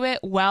listened to it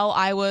while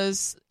I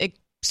was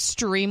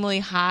extremely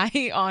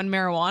high on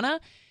marijuana.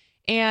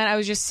 And I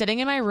was just sitting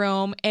in my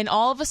room, and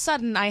all of a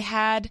sudden I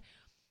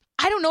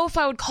don't know if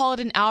I would call it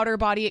an outer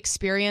body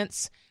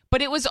experience,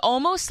 but it was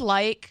almost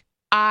like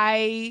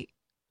I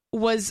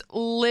was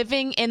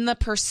living in the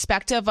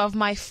perspective of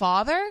my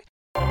father.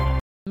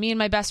 Me and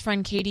my best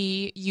friend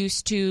Katie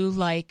used to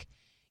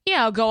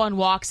go on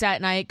walks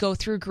at night, go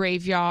through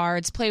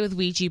graveyards, play with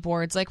Ouija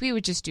boards. Like we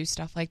would just do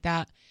stuff like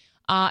that.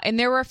 And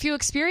there were a few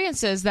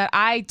experiences that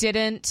I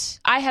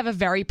have a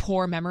very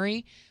poor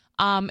memory.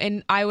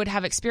 And I would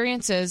have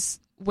experiences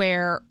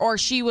or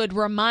she would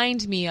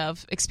remind me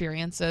of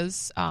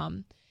experiences.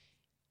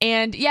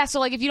 And yeah,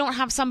 so like if you don't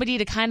have somebody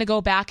to kind of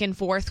go back and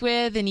forth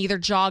with and either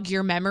jog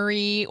your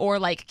memory or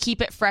like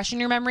keep it fresh in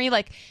your memory,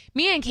 like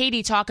me and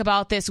Katie talk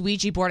about this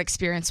Ouija board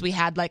experience we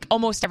had like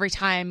almost every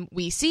time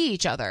we see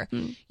each other,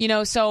 you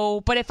know,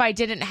 so, but if I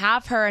didn't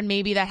have her and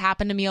maybe that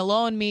happened to me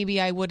alone, maybe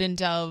I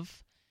wouldn't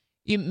have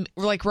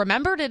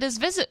remembered it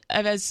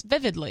as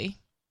vividly.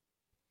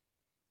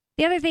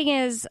 The other thing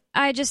is,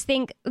 I just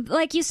think,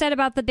 like you said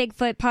about the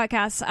Bigfoot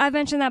podcasts, I've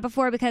mentioned that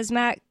before because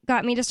Matt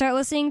got me to start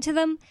listening to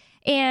them.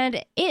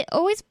 And it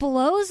always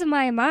blows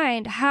my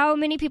mind how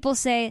many people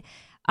say,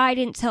 I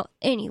didn't tell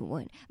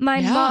anyone.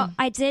 My mom,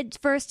 I did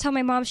first tell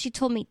my mom. She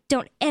told me,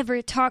 don't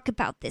ever talk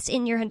about this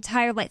in your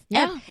entire life.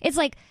 Yeah. It's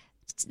like,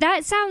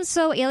 that sounds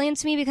so alien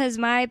to me because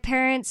my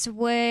parents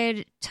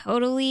would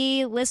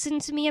totally listen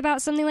to me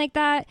about something like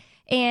that.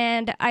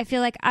 And I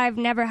feel like I've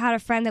never had a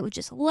friend that would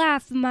just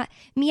laugh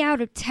me out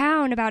of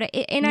town about it.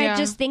 I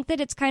just think that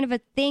it's kind of a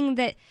thing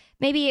that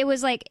maybe it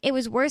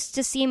was worse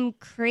to seem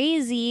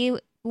crazy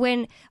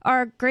when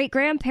our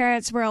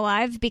great-grandparents were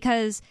alive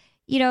because,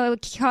 you know, it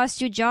would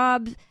cost you a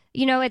job,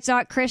 you know, it's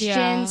not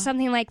Christian,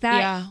 something like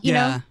that, you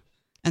know?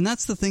 And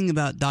that's the thing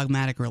about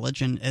dogmatic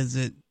religion is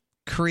it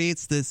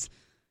creates this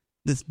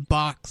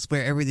box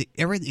where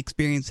every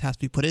experience has to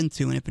be put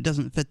into, and if it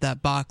doesn't fit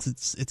that box,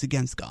 it's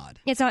against God.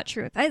 It's not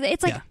truth.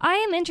 It's like, I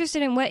am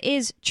interested in what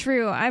is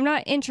true. I'm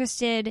not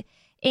interested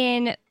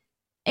in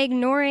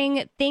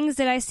ignoring things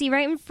that I see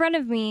right in front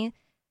of me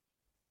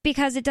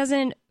because it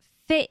doesn't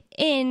fit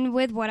in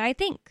with what I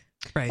think.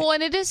 Right. Well,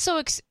 and it is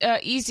so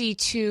easy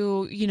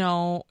to, you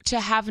know, to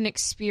have an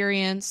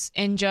experience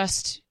and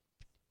just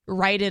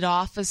write it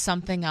off as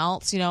something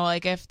else. You know,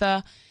 like if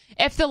the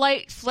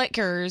light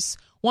flickers,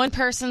 one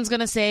person's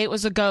going to say it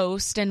was a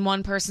ghost and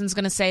one person's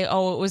going to say,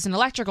 oh, it was an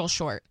electrical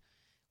short.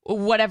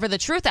 Whatever the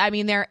truth. I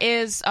mean, there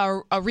is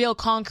a real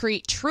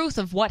concrete truth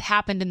of what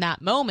happened in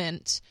that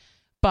moment.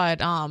 But,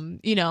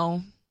 you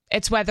know,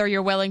 It's whether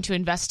you're willing to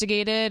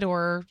investigate it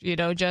or,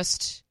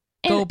 just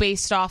go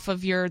based off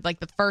of your,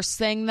 like, the first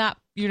thing that,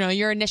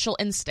 your initial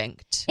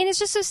instinct. And it's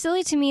just so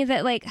silly to me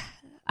that, like,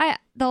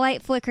 the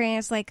light flickering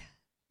is, like,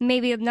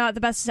 maybe not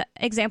the best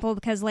example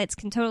because lights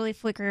can totally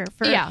flicker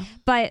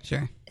but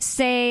sure.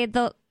 Say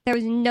there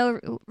was no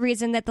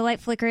reason that the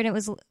light flickered and it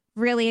was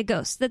really a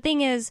ghost. The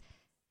thing is,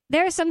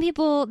 there are some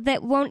people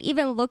that won't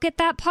even look at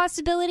that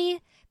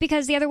possibility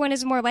because the other one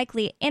is more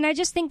likely. And I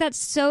just think that's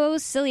so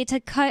silly to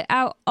cut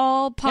out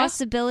all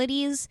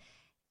possibilities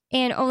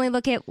and only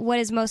look at what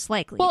is most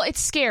likely. Well, it's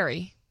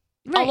scary.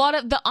 Right. A lot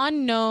of the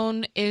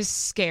unknown is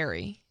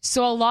scary.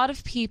 So a lot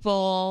of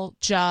people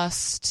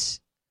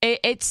just,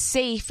 it's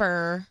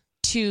safer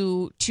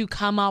to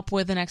come up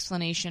with an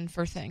explanation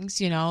for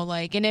things,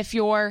 like, and if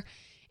you're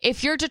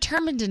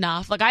determined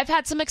enough, like I've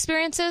had some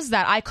experiences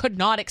that I could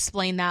not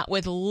explain that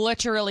with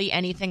literally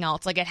anything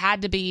else. Like it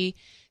had to be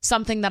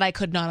something that I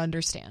could not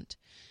understand.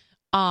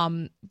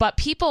 But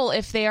people,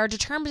 if they are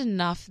determined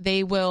enough,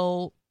 they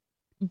will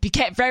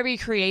get very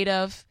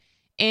creative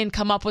and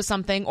come up with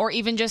something, or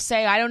even just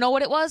say, I don't know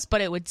what it was, but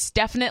it was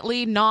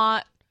definitely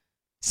not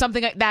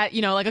something like that,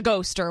 like a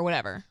ghost or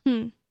whatever.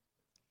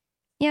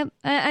 Yep,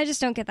 I just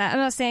don't get that. I'm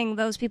not saying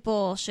those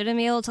people shouldn't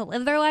be able to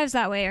live their lives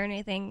that way or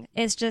anything.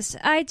 It's just,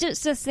 I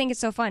just think it's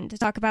so fun to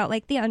talk about,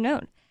 like, the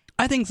unknown.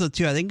 I think so,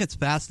 too. I think it's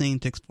fascinating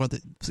to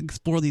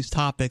explore these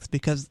topics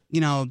because,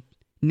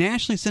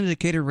 nationally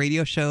syndicated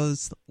radio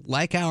shows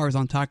like ours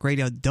on talk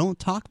radio don't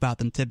talk about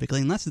them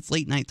typically unless it's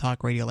late night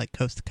talk radio like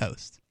Coast to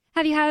Coast.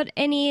 Have you had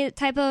any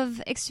type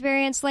of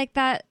experience like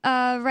that,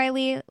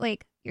 Riley?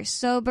 Like you're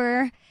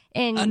sober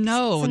and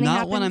no, not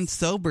happens? when I'm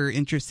sober.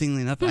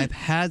 Interestingly enough, I've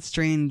had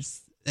strange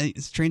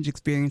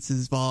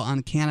experiences while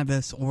on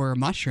cannabis or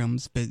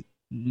mushrooms, but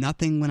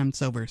nothing when I'm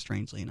sober.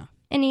 Strangely enough.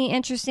 Any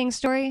interesting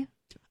story?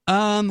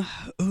 I've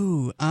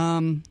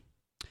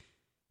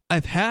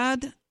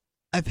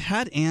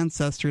had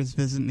ancestors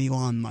visit me while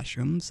on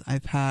mushrooms.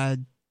 I've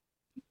had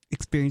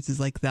experiences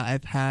like that.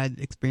 I've had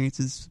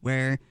experiences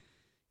where,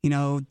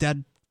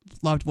 dead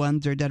loved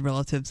ones or dead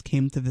relatives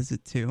came to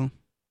visit too.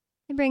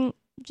 They bring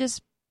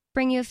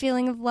you a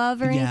feeling of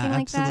love or anything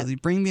like that? Yeah, absolutely.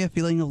 Bring me a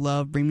feeling of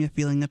love. Bring me a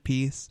feeling of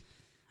peace.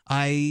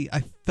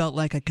 I felt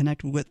like I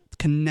connected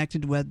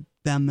with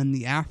them in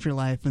the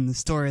afterlife, and the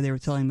story they were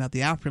telling about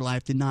the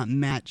afterlife did not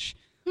match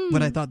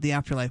what I thought the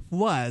afterlife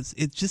was.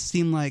 It just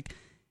seemed like,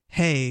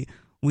 hey,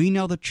 we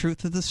know the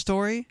truth of the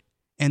story,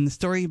 and the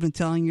story you've been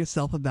telling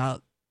yourself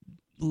about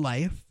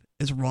life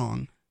is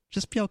wrong.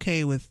 Just be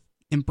okay with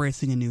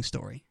embracing a new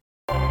story.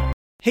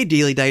 Hey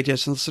Daily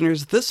Digest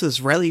listeners, this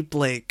is Riley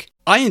Blake.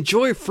 I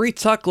enjoy Free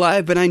Talk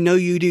Live, and I know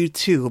you do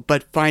too,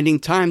 but finding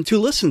time to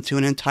listen to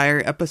an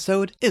entire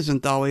episode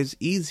isn't always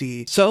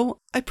easy, so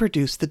I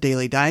produce the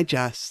Daily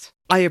Digest.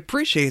 I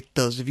appreciate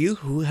those of you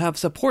who have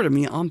supported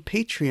me on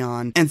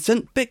Patreon and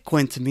sent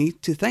Bitcoin to me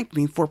to thank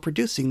me for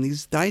producing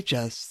these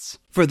digests.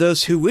 For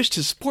those who wish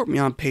to support me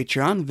on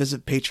Patreon,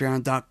 visit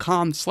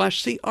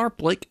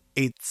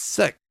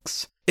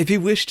patreon.com/crblake86. If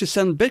you wish to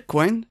send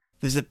Bitcoin,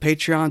 visit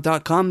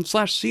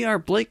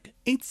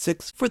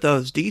patreon.com/crblake86 for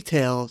those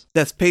details.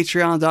 That's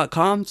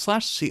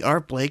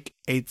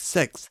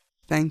patreon.com/crblake86.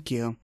 Thank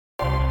you.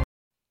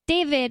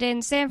 David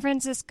in San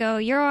Francisco,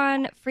 you're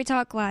on Free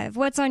Talk Live.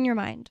 What's on your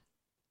mind?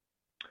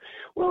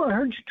 Well, I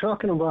heard you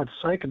talking about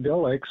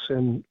psychedelics,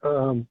 and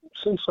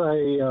since I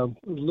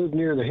live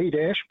near the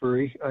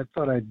Haight-Ashbury, I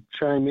thought I'd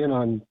chime in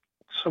on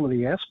some of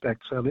the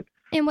aspects of it.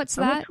 And what's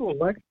that?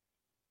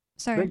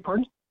 Sorry. Beg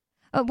pardon?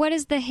 What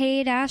is the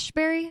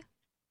Haight-Ashbury?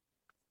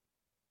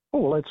 Oh,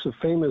 well, it's a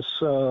famous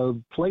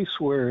place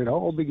where it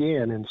all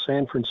began in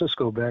San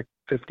Francisco back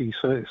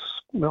 56,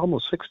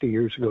 almost 60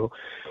 years ago,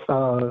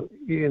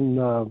 in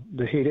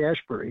the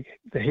Haight-Ashbury,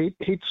 the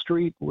Haight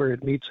Street where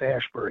it meets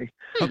Ashbury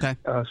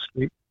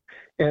Street.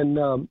 And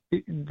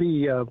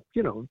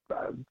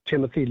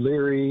Timothy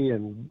Leary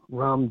and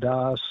Ram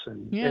Dass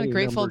and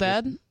Grateful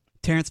Dead,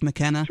 Terrence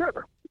McKenna.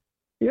 Sure.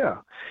 Yeah,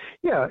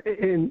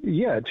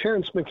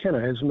 Terrence McKenna.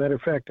 As a matter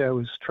of fact, I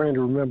was trying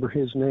to remember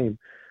his name.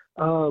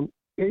 So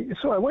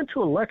I went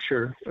to a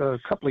lecture a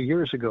couple of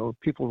years ago.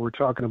 People were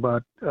talking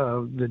about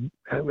how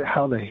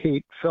the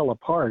Haight fell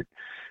apart.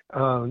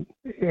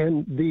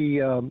 And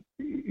the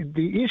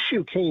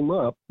issue came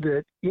up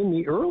that in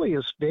the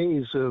earliest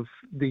days of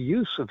the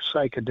use of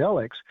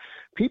psychedelics,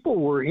 people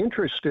were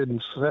interested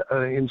in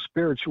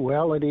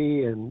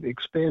spirituality and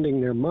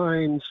expanding their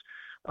minds,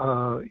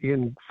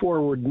 in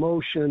forward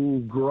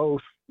motion,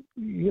 growth,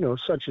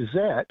 such as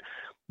that.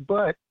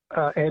 But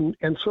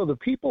and so the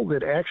people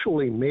that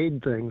actually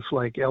made things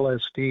like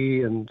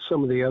LSD and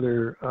some of the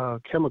other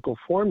chemical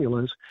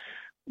formulas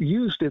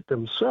used it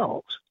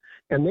themselves.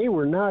 And they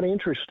were not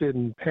interested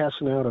in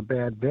passing out a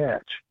bad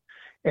batch.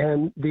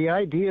 And the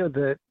idea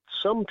that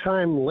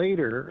sometime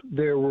later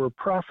there were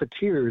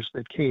profiteers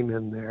that came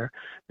in there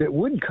that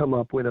would come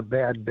up with a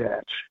bad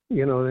batch.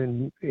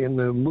 In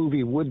the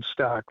movie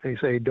Woodstock, they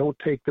say, don't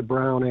take the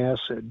brown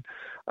acid.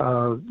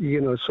 So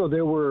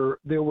there were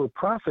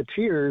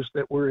profiteers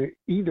that were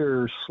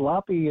either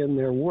sloppy in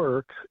their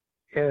work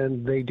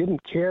and they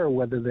didn't care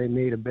whether they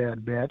made a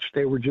bad batch.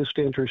 They were just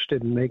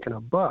interested in making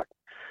a buck.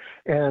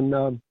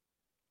 And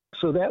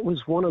so that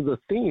was one of the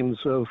themes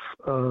of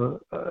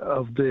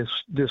this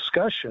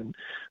discussion,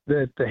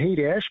 that the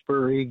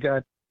Haight-Ashbury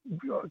got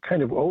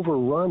kind of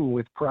overrun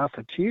with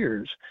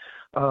profiteers,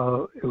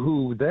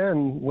 who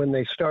then, when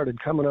they started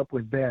coming up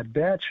with bad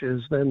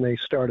batches, then they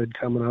started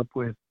coming up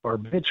with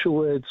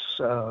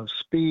barbiturates,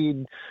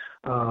 speed,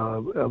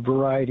 a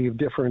variety of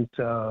different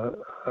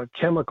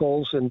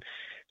chemicals, and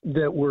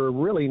that were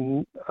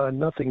really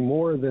nothing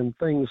more than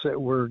things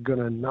that were going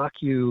to knock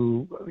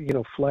you,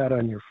 flat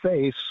on your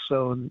face.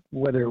 So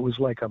whether it was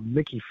like a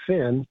Mickey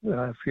Finn,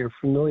 if you're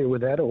familiar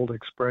with that old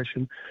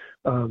expression,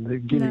 they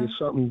give you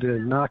something to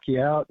knock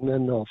you out, and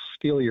then they'll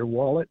steal your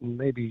wallet and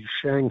maybe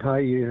Shanghai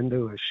you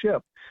into a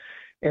ship.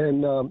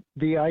 And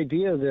the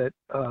idea that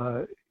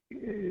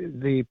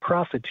the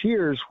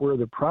profiteers were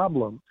the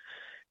problem,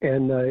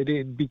 and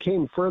it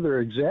became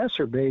further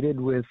exacerbated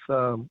with,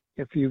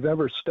 if you've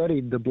ever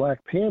studied the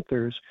Black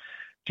Panthers,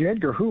 J.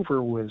 Edgar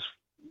Hoover was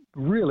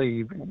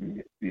really,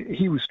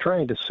 he was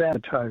trying to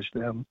sabotage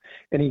them,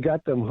 and he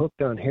got them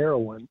hooked on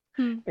heroin.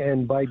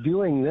 And by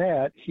doing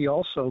that, he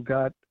also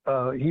got,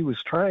 he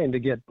was trying to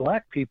get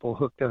black people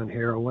hooked on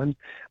heroin,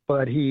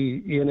 but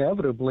he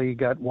inevitably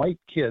got white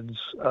kids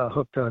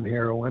hooked on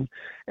heroin,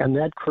 and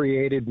that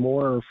created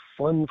more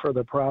fun for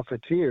the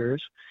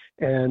profiteers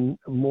and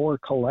more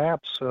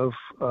collapse of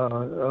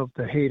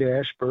the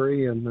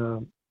Haight-Ashbury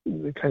and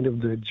kind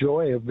of the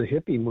joy of the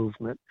hippie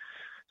movement.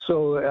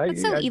 So I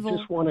evil.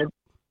 Just wanted,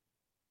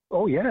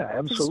 oh yeah,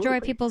 absolutely. Destroy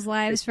people's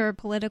lives for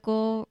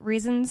political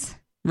reasons.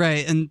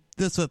 Right, and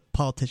that's what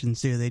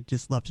politicians do. They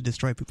just love to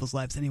destroy people's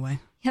lives anyway.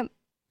 Yep.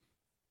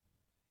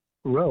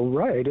 Well,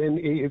 right. And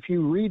if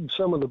you read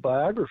some of the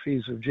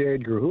biographies of J.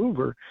 Edgar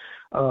Hoover,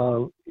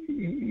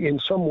 in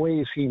some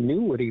ways he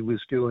knew what he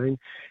was doing,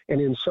 and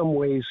in some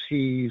ways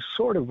he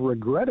sort of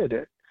regretted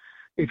it.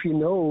 If you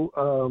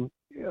know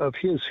of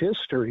his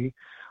history,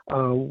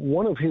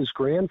 one of his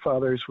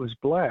grandfathers was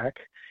black,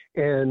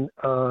 and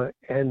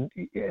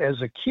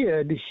as a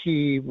kid,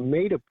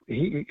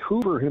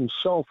 Hoover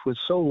himself was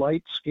so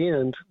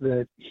light-skinned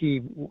that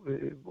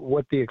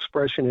what the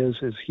expression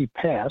is he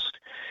passed,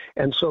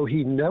 and so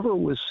he never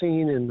was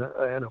seen in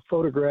a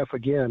photograph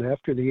again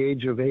after the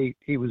age of 8.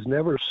 He was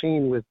never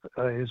seen with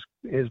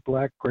his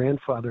black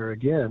grandfather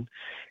again,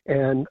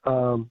 and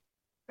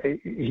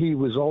he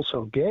was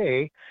also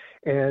gay,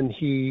 and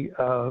he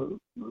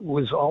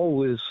was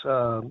always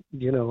in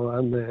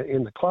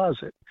the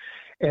closet.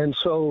 And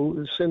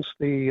so since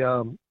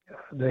the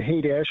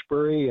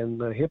Haight-Ashbury and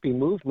the hippie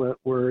movement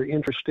were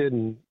interested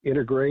in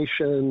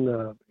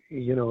integration,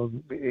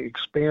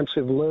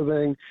 expansive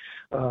living,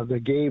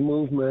 the gay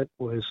movement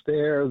was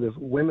there, the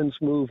women's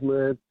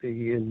movement,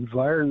 the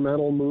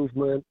environmental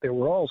movement, there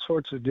were all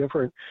sorts of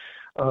different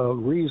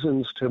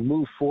reasons to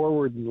move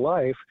forward in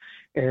life.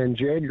 And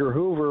J. Edgar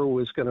Hoover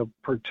was going to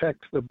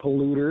protect the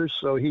polluters,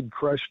 so he'd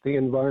crush the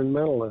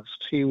environmentalists.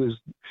 He was,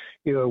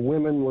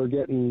 women were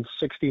getting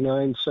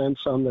 69 cents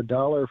on the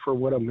dollar for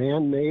what a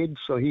man made,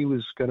 so he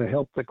was going to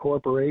help the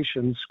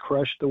corporations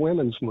crush the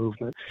women's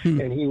movement.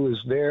 And he was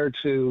there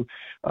to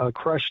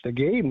crush the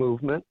gay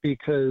movement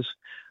because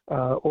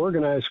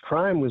organized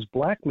crime was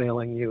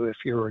blackmailing you if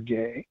you were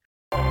gay.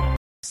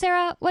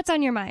 Sarah, what's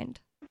on your mind?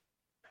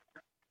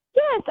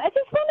 Yes, I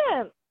just want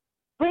to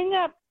bring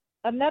up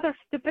another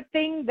stupid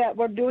thing that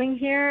we're doing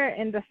here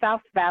in the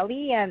South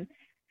Valley, and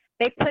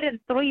they put in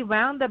 3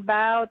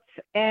 roundabouts,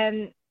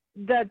 and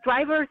the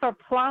drivers are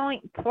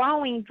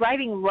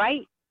driving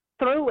right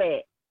through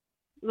it.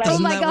 Like,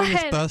 isn't that what you're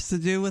supposed to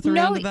do with a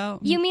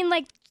roundabout? You mean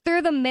like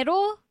through the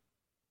middle?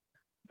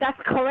 That's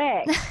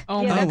correct.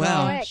 Oh my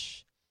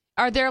gosh.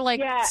 Are there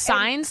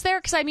signs there?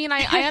 Because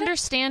I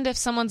understand if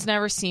someone's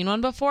never seen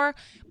one before,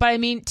 but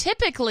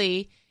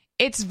typically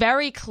it's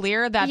very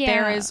clear that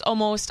there is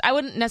almost, I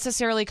wouldn't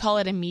necessarily call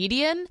it a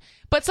median,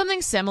 but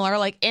something similar,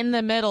 like in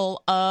the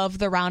middle of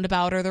the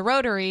roundabout or the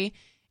rotary.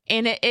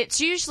 And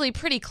it's usually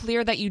pretty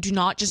clear that you do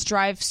not just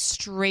drive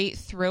straight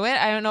through it.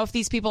 I don't know if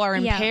these people are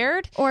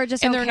impaired or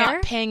just and they're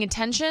not paying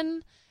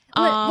attention.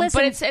 But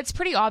it's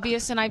pretty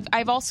obvious. And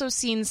I've also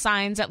seen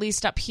signs, at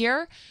least up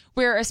here,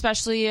 where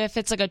especially if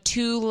it's like a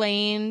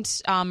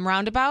 2-laned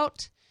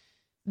roundabout,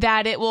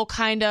 that it will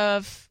kind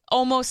of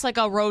almost like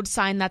a road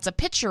sign that's a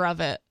picture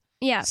of it.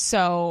 Yeah.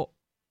 So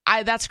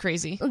that's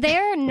crazy.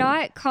 They're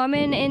not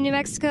common in New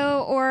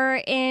Mexico or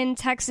in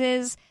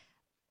Texas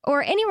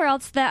or anywhere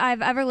else that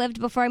I've ever lived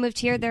before I moved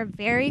here. They're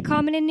very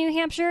common in New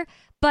Hampshire.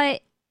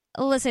 But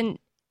listen,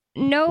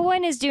 no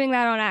one is doing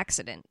that on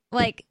accident.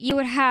 Like, you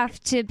would have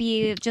to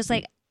be just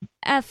like,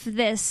 F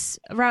this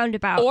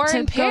roundabout or to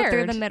impaired. Go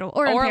through the middle.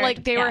 Or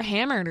like they were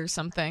hammered or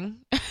something.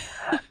 Well,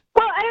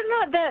 I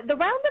don't know. The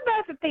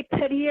roundabouts that they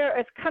put here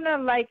is kind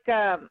of like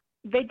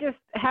they just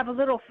have a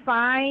little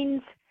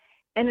signs,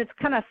 and it's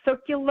kind of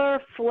circular,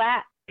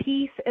 flat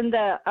piece in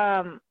the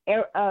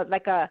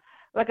like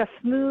a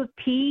smooth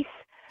piece.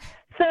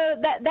 So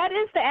that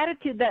is the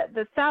attitude that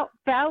the South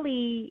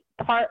Valley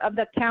part of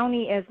the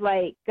county is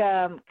like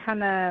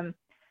kind of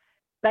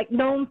like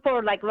known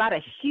for like a lot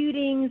of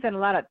shootings and a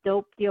lot of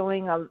dope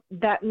dealing.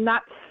 That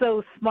not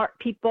so smart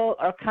people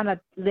are kind of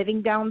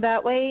living down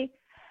that way,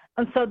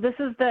 and so this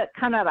is the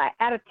kind of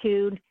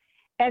attitude.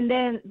 And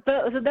then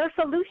their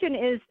solution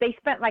is they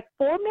spent like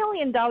 $4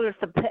 million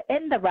to put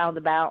in the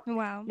roundabout.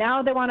 Wow.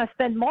 Now they want to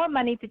spend more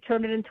money to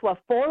turn it into a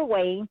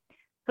 4-way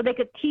so they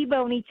could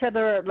T-bone each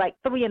other like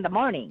 3 in the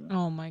morning.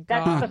 Oh, my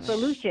God. That's the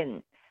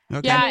solution.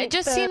 Okay. Yeah, it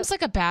just seems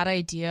like a bad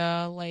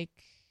idea. Like,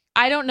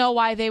 I don't know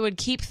why they would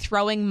keep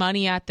throwing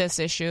money at this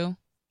issue.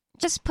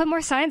 Just put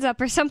more signs up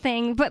or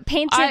something, but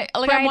paint it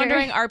brighter. I'm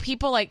wondering, are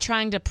people like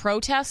trying to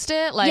protest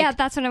it? Like, yeah,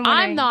 that's what I'm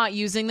wondering. I'm not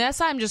using this.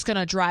 I'm just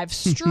gonna drive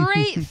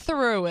straight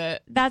through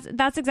it.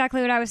 That's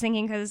exactly what I was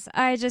thinking, because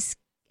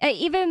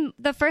even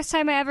the first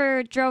time I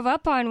ever drove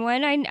up on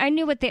one, I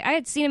knew I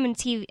had seen them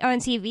on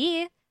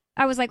TV.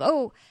 I was like,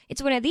 oh,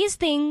 it's one of these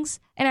things,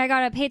 and I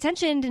gotta pay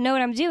attention to know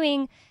what I'm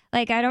doing.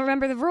 Like, I don't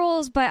remember the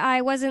rules, but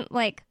I wasn't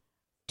like,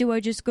 do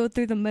I just go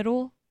through the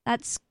middle?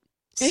 That's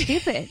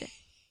stupid.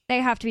 They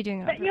have to be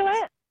doing it. But you know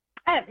what?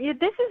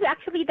 This is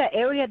actually the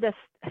area that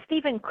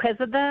Stephen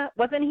Quezada,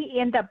 wasn't he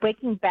in the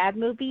Breaking Bad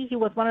movie? He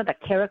was one of the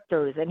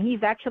characters, and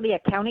he's actually a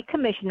county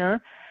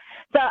commissioner.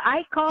 So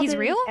I called him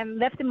real? and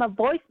left him a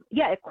voice.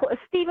 Yeah,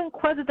 Stephen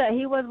Quezada,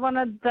 he was one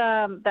of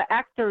the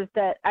actors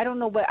that, I don't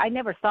know what, I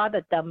never saw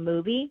the dumb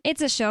movie.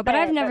 It's a show, but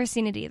I've never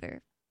seen it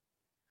either.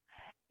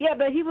 Yeah,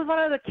 but he was one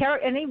of the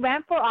characters, and he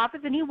ran for office,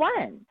 and he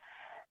won.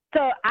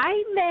 So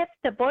I left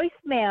the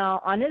voicemail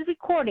on his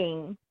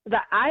recording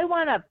that I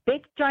want a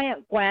big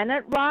giant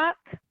granite rock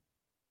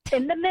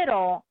in the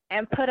middle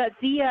and put a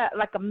Zia,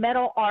 like a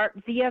metal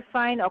art Zia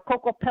sign or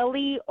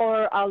Cocopelli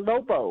or a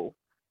Lobo,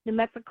 New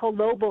Mexico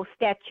Lobo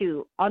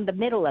statue on the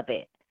middle of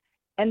it.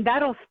 And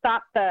that'll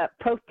stop the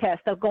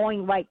protest of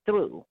going right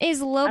through.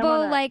 Is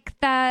Lobo like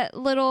that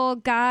little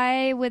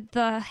guy with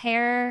the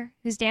hair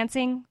who's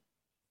dancing?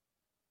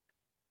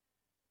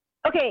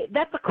 Okay,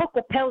 that's a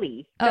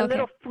Cocopelli. The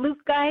little flute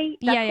guy.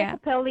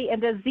 That's Cocopelli,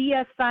 and the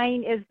Zia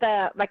sign is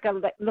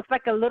looks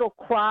like a little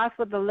cross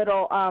with a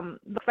little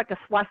looks like a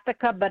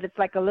swastika, but it's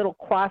like a little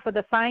cross with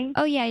a sign.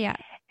 Oh yeah.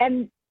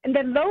 And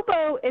then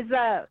Lobo is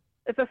a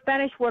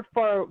Spanish word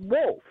for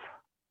wolf.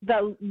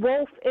 The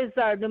wolf is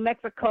our New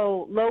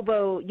Mexico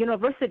Lobo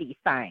University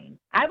sign.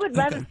 I would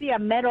rather see a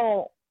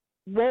metal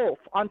wolf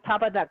on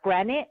top of that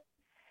granite,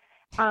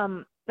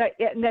 and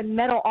then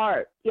metal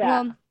art. Yeah.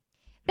 Well,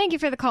 thank you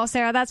for the call,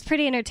 Sarah. That's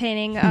pretty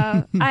entertaining.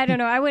 I don't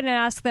know. I wouldn't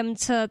ask them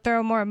to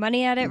throw more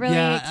money at it,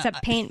 really,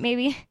 except paint,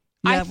 maybe.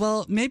 Yeah,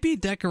 well, maybe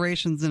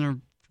decorations in a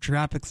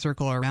traffic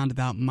circle or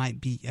roundabout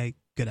might be a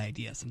good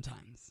idea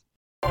sometimes.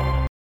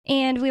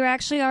 And we were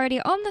actually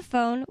already on the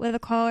phone with a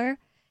caller,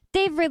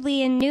 Dave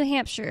Ridley in New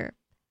Hampshire.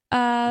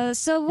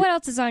 So what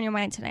else is on your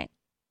mind tonight?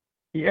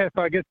 Yeah,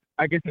 so I guess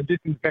I'm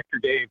Disinfector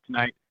Dave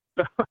tonight.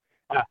 So,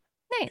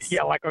 nice.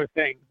 Yeah, like I was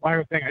saying,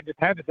 I just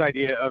had this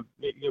idea of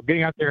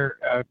getting out there,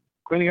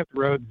 cleaning up the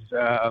roads,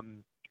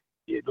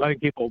 letting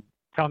people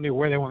tell me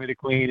where they want me to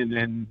clean, and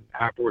then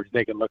afterwards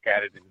they can look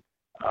at it and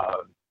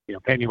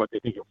pay me what they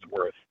think it was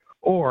worth.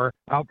 Or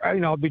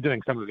I'll be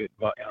doing some of it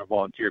on a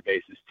volunteer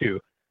basis too.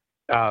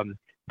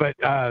 But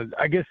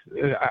I guess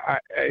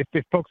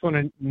if folks want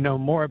to know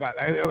more about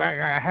it,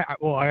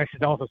 I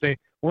should also say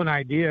one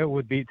idea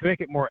would be to make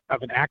it more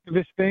of an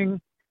activist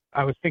thing.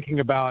 I was thinking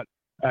about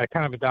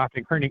kind of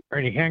adopting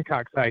Ernie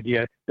Hancock's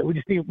idea that we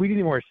need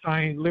more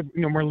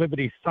more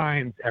liberty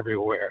signs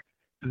everywhere,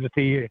 so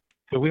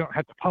we don't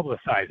have to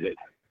publicize it.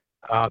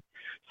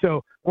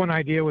 So one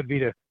idea would be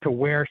to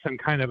wear some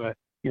kind of a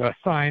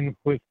sign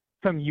with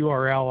some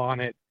URL on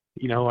it,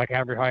 like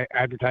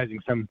advertising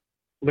some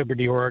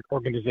liberty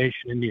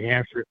organization in New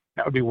Hampshire.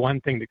 That would be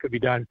one thing that could be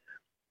done.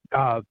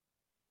 But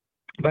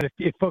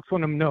if folks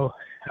want to know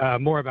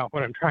more about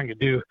what I'm trying to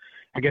do,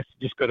 I guess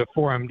just go to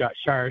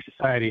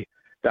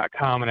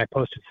forum.shiresociety.com, and I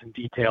posted some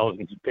details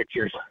and some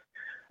pictures.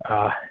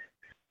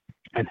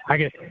 And I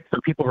guess so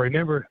people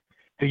remember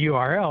the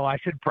URL, I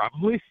should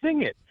probably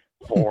sing it.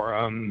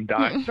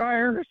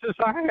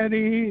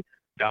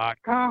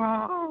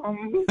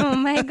 Forum.shiresociety.com. Oh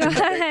my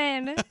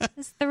God.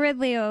 It's the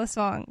Ridley-O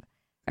song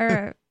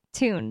or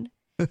tune.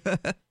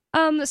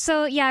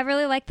 So yeah, I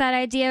really like that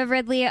idea of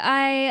Ridley.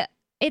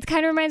 It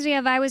kind of reminds me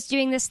of I was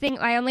doing this thing.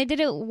 I only did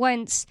it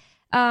once,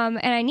 and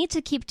I need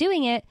to keep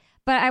doing it.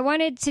 But I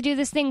wanted to do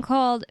this thing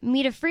called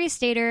Meet a Free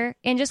Stater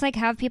and just like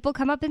have people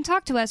come up and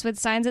talk to us with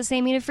signs that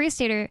say Meet a Free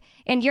Stater.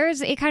 And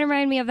yours, it kind of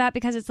reminded me of that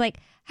because it's like,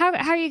 how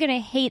are you going to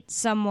hate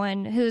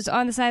someone who's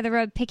on the side of the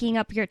road picking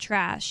up your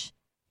trash?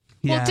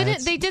 Well,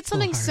 they did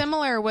something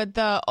similar with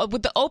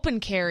the open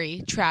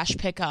carry trash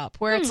pickup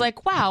where it's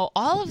like, wow,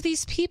 all of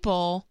these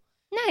people.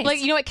 Nice.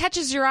 Like, it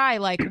catches your eye.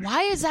 Like,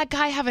 why does that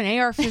guy have an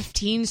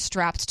AR-15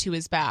 strapped to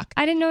his back?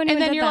 I didn't know anyone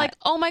And then did you're that. like,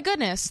 oh my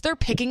goodness, they're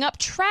picking up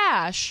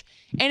trash.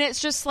 And it's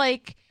just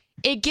like,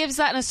 it gives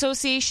that an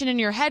association in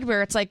your head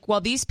where it's like,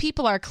 well, these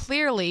people are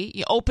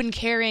clearly open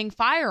carrying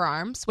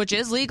firearms, which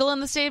is legal in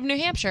the state of New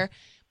Hampshire,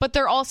 but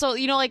they're also,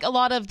 like a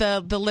lot of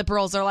the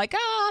liberals are like,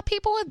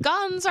 people with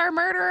guns are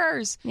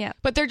murderers. Yeah.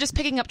 But they're just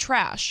picking up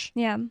trash.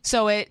 Yeah.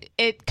 So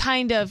it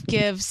kind of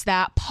gives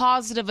that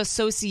positive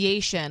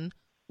association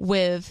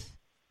with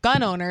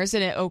gun owners,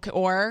 and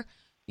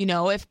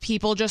if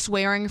people just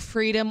wearing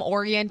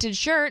freedom-oriented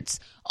shirts,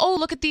 oh,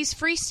 look at these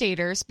Free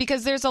Staters,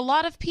 because there's a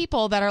lot of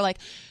people that are like,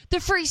 the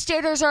Free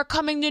Staters are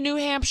coming to New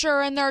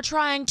Hampshire and they're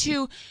trying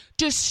to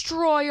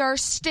destroy our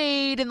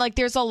state, and like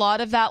there's a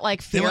lot of that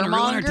like fear-mongering. They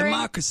want to ruin our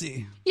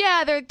democracy.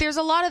 Yeah, there's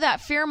a lot of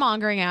that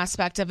fear-mongering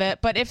aspect of it,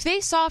 but if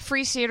they saw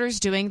Free Staters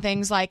doing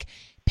things like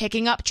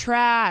picking up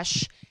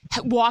trash,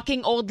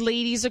 walking old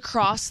ladies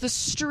across the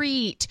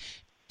street,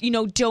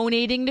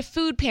 donating to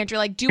food pantry,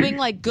 like doing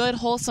like good,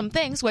 wholesome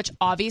things, which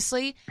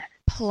obviously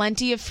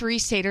plenty of Free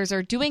Staters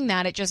are doing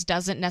that. It just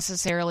doesn't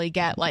necessarily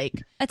get like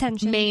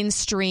attention,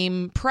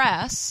 mainstream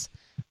press.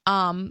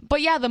 But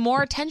yeah, the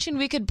more attention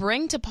we could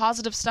bring to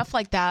positive stuff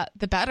like that,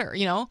 the better,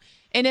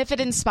 and if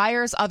it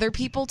inspires other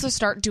people to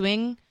start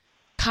doing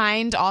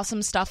kind,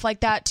 awesome stuff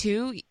like that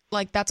too,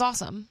 like that's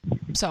awesome.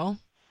 So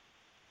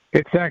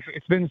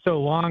it's been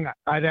so long,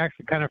 I'd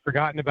actually kind of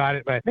forgotten about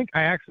it, but I think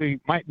I actually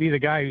might be the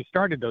guy who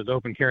started those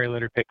open carry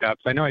litter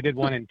pickups. I know I did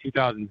one in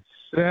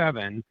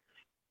 2007.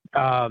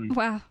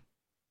 Wow.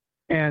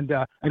 And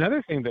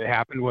another thing that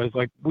happened was,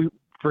 like,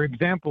 for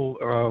example,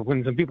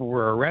 when some people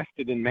were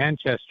arrested in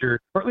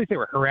Manchester, or at least they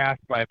were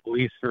harassed by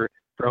police for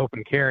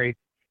open carry,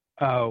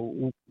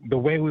 the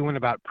way we went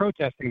about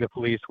protesting the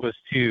police was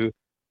to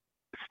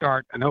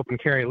start an open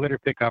carry litter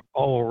pickup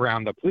all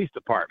around the police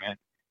department.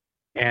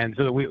 And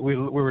so we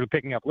were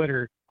picking up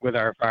litter with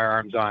our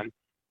firearms on,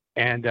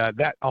 and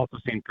that also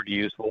seemed pretty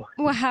useful.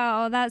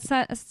 Wow, that's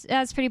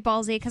pretty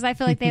ballsy, because I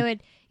feel like they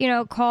would,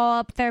 call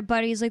up their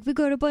buddies like, we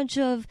got a bunch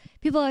of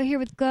people out here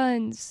with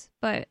guns,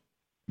 but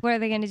what are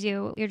they going to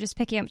do? You're just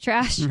picking up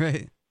trash.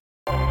 Right.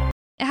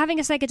 Having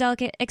a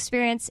psychedelic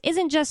experience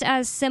isn't just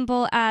as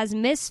simple as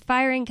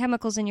misfiring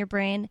chemicals in your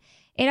brain.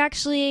 It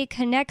actually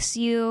connects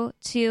you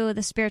to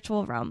the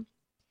spiritual realm.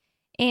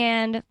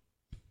 And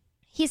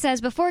he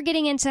says, before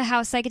getting into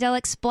how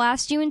psychedelics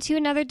blast you into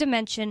another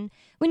dimension,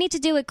 we need to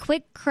do a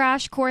quick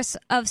crash course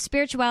of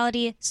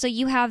spirituality so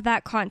you have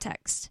that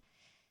context.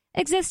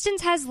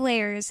 Existence has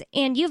layers,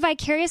 and you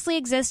vicariously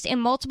exist in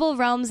multiple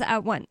realms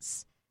at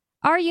once.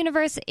 Our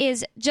universe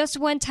is just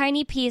one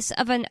tiny piece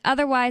of an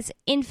otherwise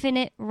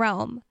infinite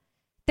realm.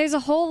 There's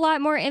a whole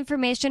lot more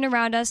information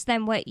around us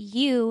than what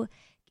you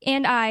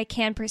and I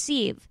can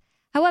perceive.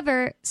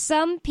 However,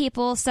 some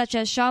people, such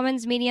as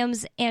shamans,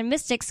 mediums, and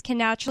mystics, can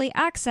naturally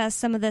access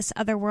some of this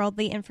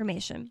otherworldly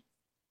information.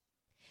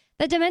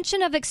 The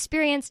dimension of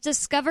experience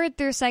discovered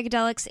through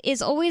psychedelics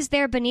is always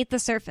there beneath the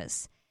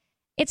surface.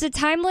 It's a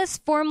timeless,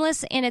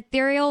 formless, and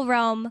ethereal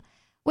realm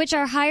which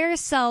our higher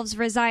selves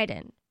reside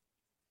in.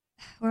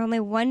 We're only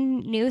one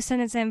new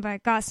sentence in, but I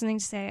got something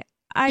to say.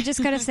 I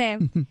just gotta say,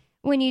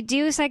 when you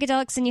do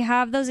psychedelics and you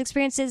have those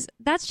experiences,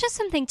 that's just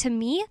something, to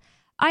me,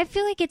 I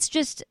feel like it's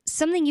just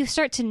something you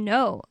start to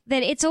know,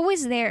 that it's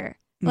always there.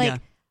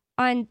 Like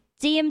on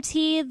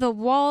DMT, the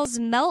walls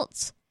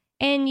melt,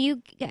 and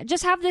you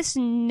just have this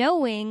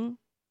knowing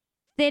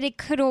that it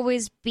could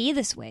always be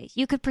this way.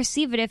 You could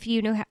perceive it if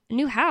you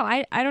knew how.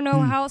 I don't know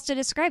how else to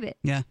describe it.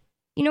 Yeah.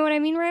 You know what I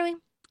mean, Riley?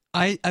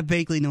 I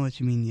vaguely know what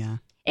you mean, yeah.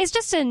 It's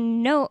just a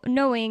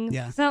knowing.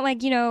 Yeah. It's not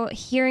like,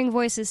 hearing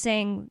voices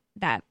saying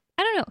that.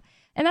 I don't know.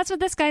 And that's what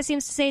this guy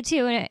seems to say,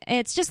 too. And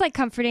it's just, like,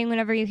 comforting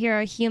whenever you hear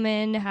a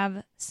human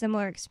have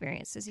similar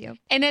experience as you.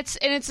 And it's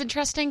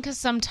interesting because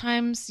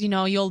sometimes,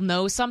 you'll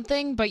know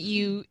something, but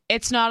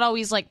it's not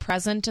always, like,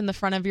 present in the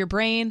front of your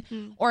brain.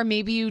 Or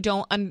maybe you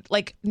don't,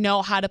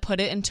 know how to put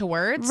it into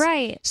words.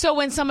 Right. So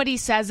when somebody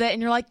says it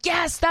and you're like,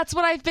 yes, that's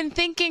what I've been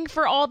thinking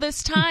for all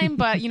this time,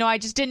 but, I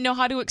just didn't know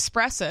how to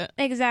express it.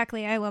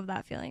 Exactly. I love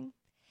that feeling.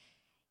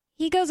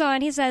 He goes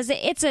on. He says,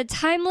 it's a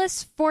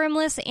timeless,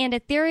 formless, and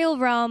ethereal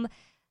realm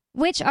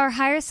which our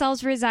higher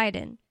selves reside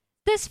in.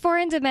 This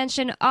foreign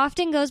dimension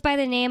often goes by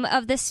the name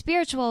of the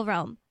spiritual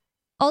realm,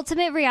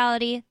 ultimate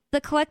reality,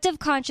 the collective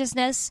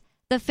consciousness,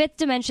 the fifth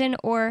dimension,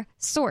 or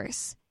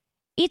source.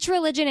 Each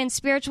religion and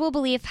spiritual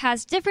belief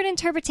has different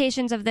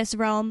interpretations of this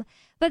realm,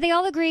 but they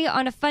all agree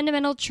on a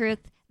fundamental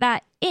truth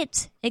that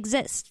it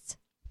exists.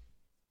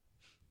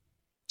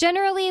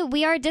 Generally,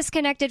 we are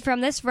disconnected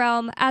from this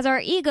realm as our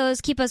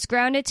egos keep us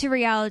grounded to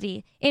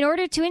reality in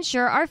order to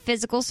ensure our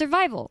physical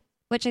survival.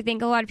 Which I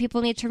think a lot of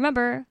people need to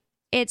remember.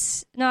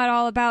 It's not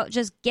all about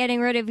just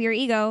getting rid of your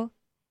ego.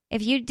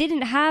 If you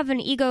didn't have an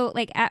ego,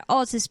 at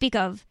all to speak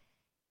of,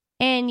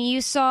 and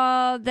you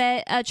saw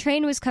that a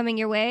train was coming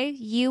your way,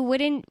 you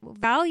wouldn't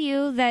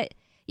value that.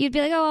 You'd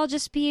be like, oh, I'll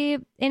just be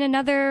in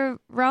another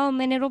realm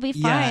and it'll be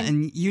fine. Yeah,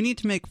 and you need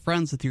to make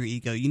friends with your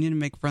ego. You need to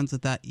make friends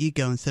with that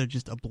ego instead of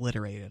just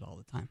obliterate it all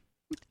the time.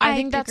 I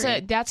think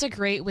that's a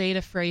great way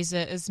to phrase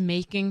it, is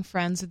making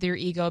friends with your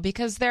ego,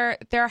 because there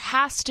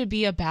has to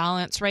be a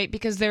balance, right?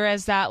 Because there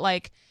is that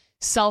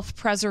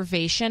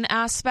self-preservation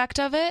aspect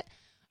of it.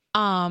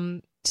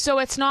 So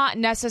it's not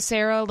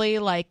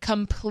necessarily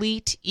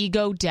complete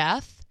ego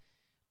death,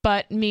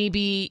 but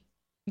maybe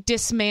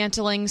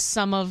dismantling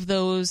some of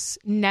those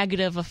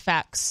negative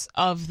effects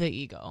of the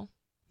ego.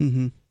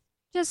 Mm-hmm.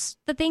 Just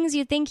the things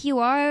you think you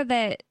are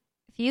that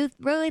if you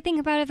really think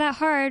about it that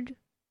hard,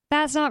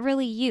 that's not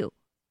really you.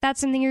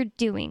 That's something you're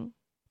doing.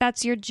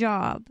 That's your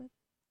job.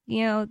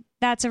 You know,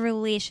 that's a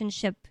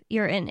relationship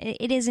you're in.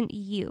 It isn't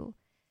you.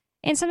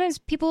 And sometimes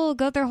people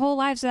go their whole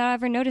lives without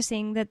ever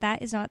noticing that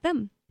that is not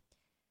them.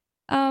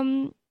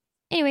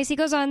 Anyways, he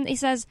goes on, he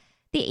says,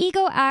 the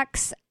ego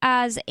acts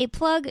as a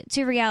plug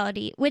to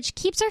reality, which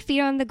keeps our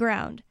feet on the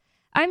ground.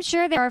 I'm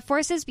sure there are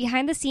forces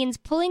behind the scenes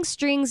pulling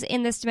strings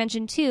in this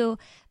dimension too,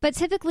 but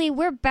typically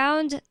we're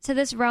bound to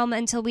this realm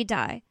until we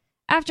die.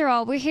 After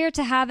all, we're here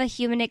to have a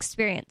human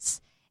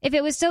experience. If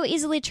it was so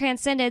easily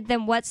transcended,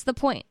 then what's the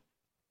point?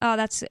 Oh,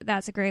 that's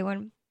a great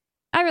one.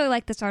 I really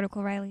like this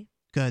article, Riley.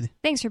 Good.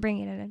 Thanks for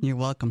bringing it in. You're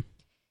welcome.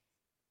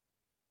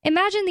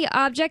 Imagine the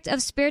object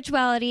of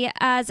spirituality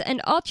as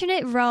an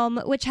alternate realm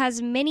which has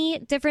many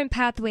different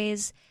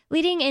pathways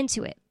leading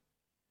into it.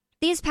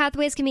 These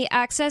pathways can be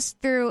accessed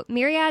through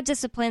myriad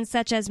disciplines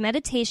such as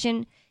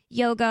meditation,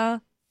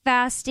 yoga,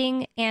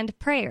 fasting, and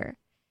prayer.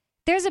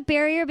 There's a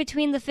barrier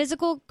between the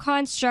physical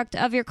construct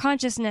of your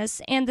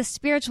consciousness and the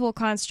spiritual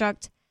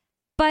construct,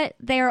 but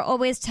they are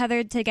always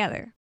tethered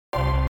together.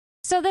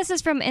 So this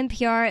is from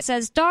NPR. It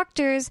says,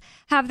 doctors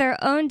have their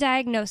own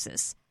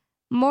diagnosis: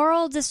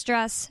 moral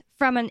distress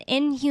from an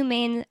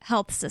inhumane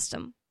health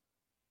system.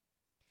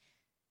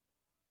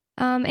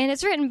 And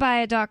it's written by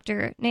a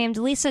doctor named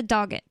Lisa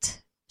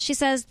Doggett. She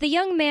says, the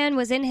young man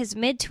was in his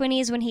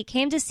mid-20s when he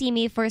came to see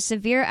me for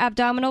severe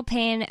abdominal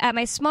pain at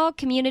my small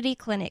community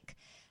clinic.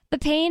 The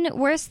pain,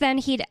 worse than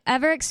he'd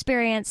ever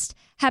experienced,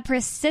 had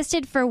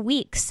persisted for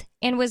weeks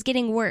and was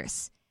getting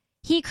worse.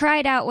 He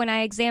cried out when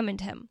I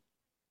examined him.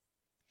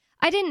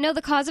 I didn't know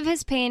the cause of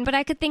his pain, but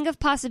I could think of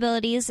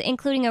possibilities,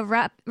 including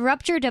a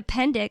ruptured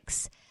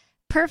appendix,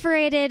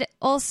 perforated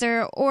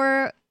ulcer,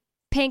 or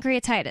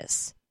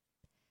pancreatitis.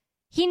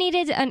 He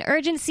needed an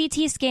urgent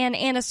CT scan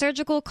and a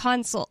surgical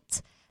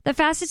consult. The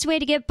fastest way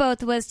to get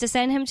both was to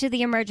send him to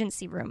the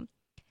emergency room.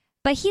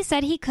 But he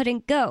said he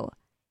couldn't go.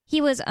 He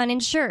was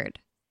uninsured.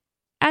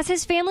 As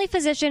his family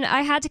physician,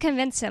 I had to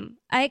convince him.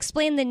 I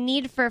explained the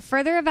need for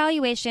further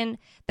evaluation,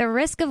 the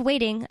risk of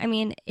waiting. I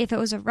mean, if it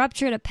was a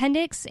ruptured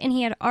appendix and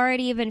he had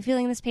already been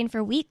feeling this pain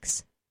for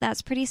weeks,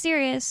 that's pretty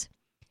serious.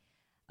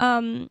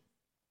 I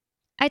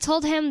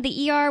told him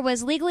the ER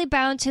was legally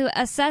bound to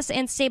assess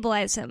and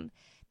stabilize him.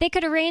 They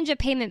could arrange a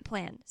payment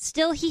plan.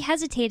 Still, he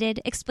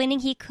hesitated, explaining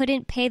he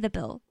couldn't pay the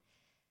bill.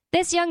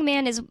 This young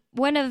man is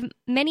one of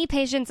many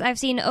patients I've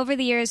seen over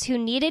the years who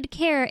needed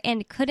care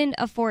and couldn't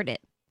afford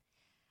it.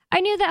 I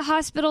knew that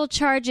hospital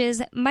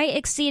charges might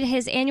exceed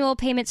his annual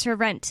payments for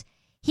rent.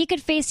 He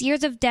could face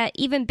years of debt,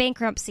 even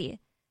bankruptcy.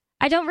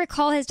 I don't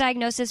recall his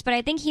diagnosis, but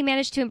I think he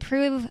managed to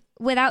improve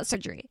without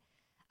surgery.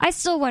 I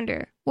still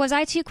wonder, was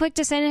I too quick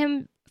to send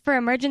him for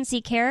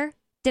emergency care?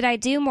 Did I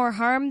do more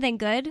harm than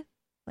good?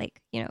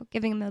 Like,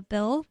 giving him a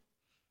bill?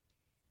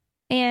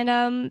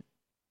 And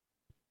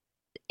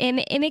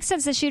it makes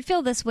sense that she would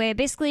feel this way.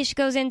 Basically, she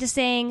goes into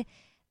saying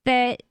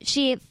that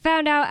she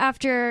found out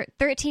after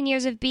 13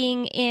 years of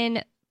being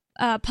in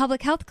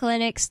public health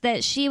clinics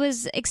that she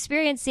was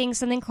experiencing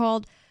something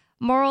called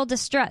moral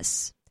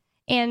distress.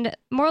 And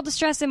moral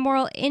distress and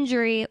moral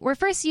injury were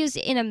first used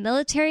in a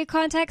military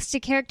context to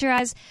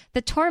characterize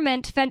the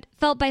torment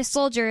felt by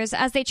soldiers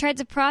as they tried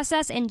to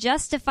process and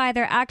justify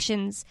their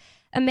actions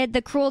amid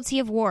the cruelty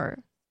of war.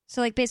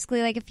 So,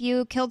 basically, if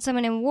you killed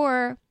someone in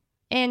war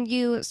and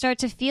you start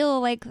to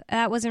feel like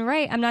that wasn't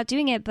right, I'm not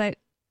doing it, but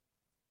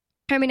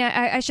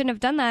I shouldn't have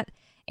done that.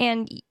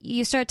 And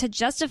you start to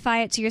justify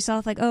it to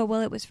yourself oh,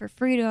 well, it was for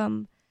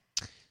freedom.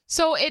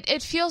 So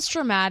it feels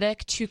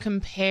dramatic to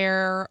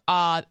compare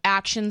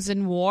actions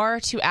in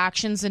war to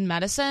actions in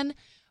medicine,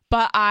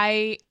 but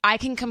I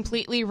can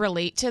completely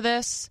relate to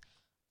this.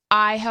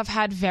 I have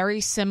had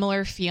very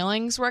similar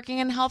feelings working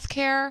in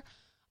healthcare,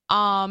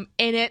 and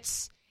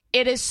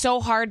it is so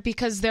hard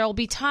because there'll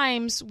be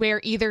times where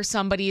either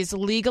somebody is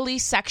legally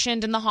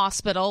sectioned in the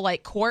hospital,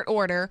 like court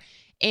order,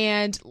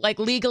 and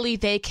legally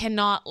they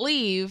cannot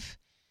leave.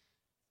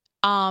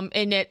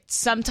 And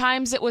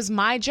sometimes it was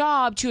my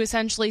job to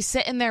essentially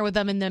sit in there with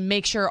them and then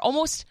make sure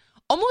almost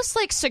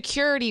like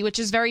security, which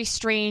is very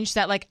strange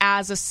that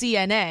as a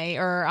CNA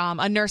or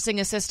a nursing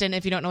assistant,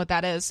 if you don't know what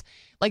that is,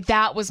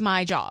 that was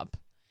my job.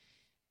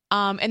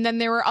 And then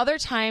there were other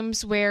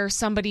times where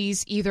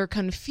somebody's either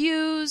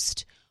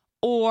confused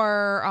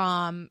or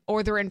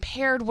they're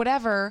impaired,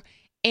 whatever,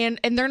 and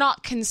they're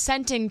not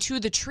consenting to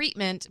the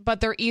treatment, but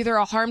they're either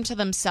a harm to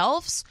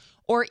themselves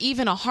or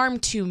even a harm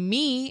to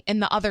me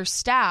and the other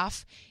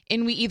staff,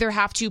 and we either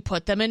have to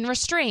put them in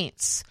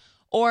restraints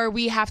or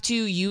we have to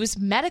use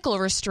medical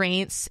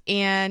restraints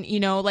and,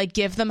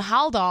 give them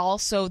Haldol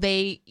so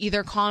they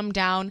either calm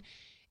down.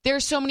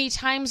 There's so many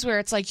times where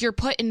it's you're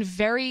put in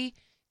very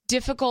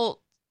difficult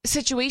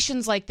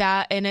situations like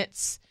that, and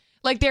it's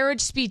there would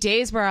just be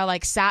days where I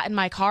sat in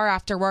my car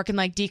after work and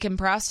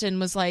decompressed and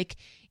was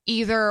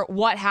either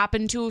what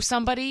happened to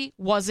somebody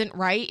wasn't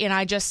right and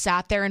I just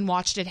sat there and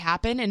watched it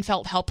happen and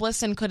felt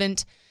helpless and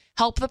couldn't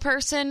help the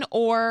person,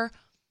 or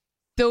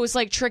those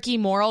like tricky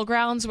moral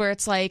grounds where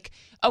it's like,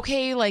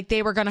 okay, like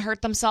they were going to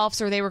hurt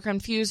themselves or they were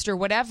confused or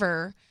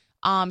whatever.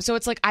 So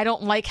it's like, I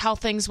don't like how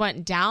things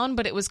went down,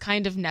 but it was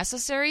kind of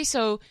necessary.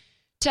 So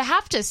to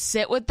have to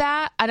sit with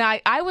that, and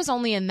I was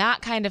only in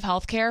that kind of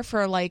healthcare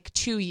for like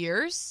 2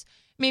 years,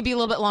 maybe a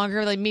little bit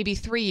longer, like maybe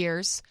 3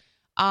 years.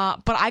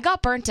 But I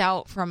got burnt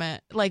out from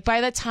it. Like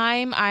by the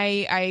time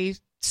I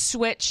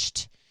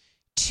switched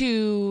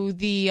to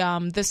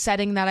the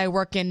setting that I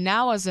work in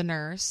now as a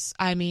nurse,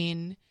 I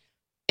mean,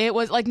 it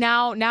was like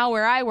now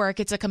where I work,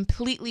 it's a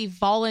completely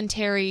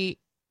voluntary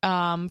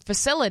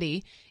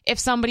facility. If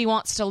somebody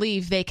wants to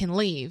leave, they can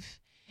leave.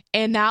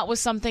 And that was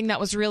something that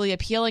was really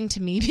appealing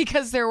to me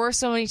because there were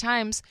so many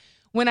times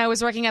when I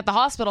was working at the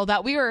hospital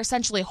that we were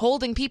essentially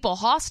holding people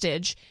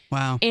hostage.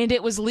 Wow. And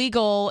it was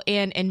legal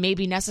and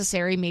maybe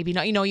necessary, maybe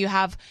not. You know, you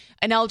have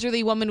an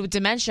elderly woman with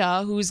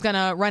dementia who's going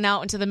to run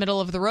out into the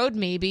middle of the road,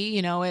 maybe,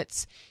 you know,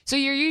 it's so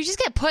you just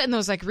get put in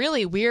those like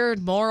really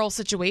weird moral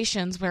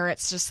situations where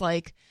it's just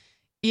like,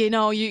 you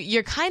know,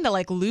 you're kind of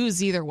like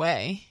lose either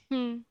way.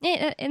 And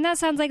that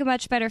sounds like a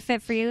much better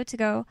fit for you to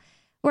go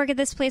work at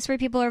this place where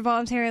people are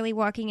voluntarily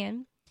walking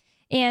in.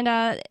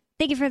 And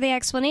thank you for the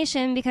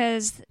explanation,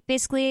 because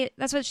basically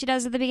that's what she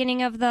does at the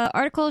beginning of the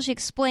article. She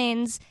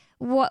explains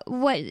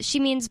what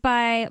she means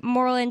by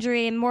moral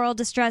injury and moral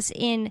distress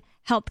in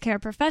healthcare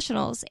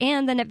professionals.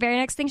 And then the very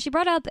next thing she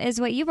brought up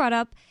is what you brought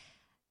up,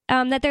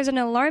 that there's an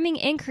alarming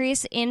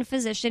increase in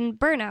physician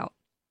burnout.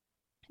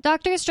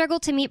 Doctors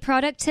struggle to meet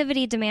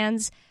productivity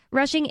demands,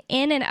 rushing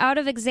in and out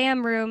of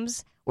exam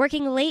rooms,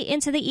 working late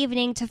into the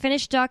evening to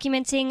finish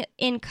documenting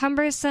in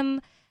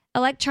cumbersome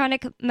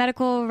electronic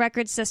medical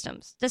record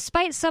systems.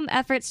 Despite some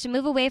efforts to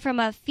move away from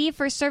a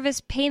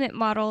fee-for-service payment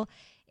model,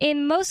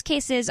 in most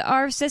cases,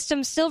 our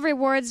system still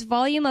rewards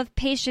volume of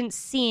patients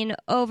seen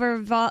over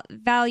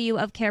value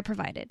of care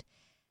provided.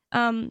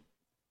 One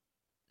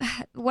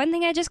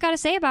thing I just got to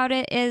say about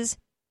it is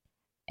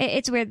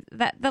it's weird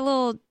that the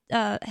little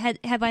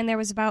headline there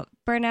was about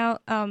burnout.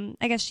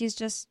 I guess she's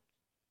just,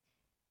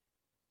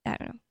 I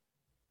don't know.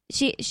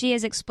 She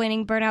is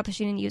explaining burnout, but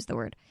she didn't use the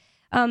word.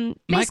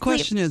 My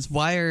question is,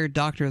 why are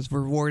doctors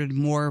rewarded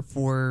more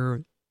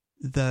for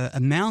the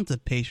amount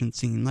of patients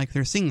seen? Like,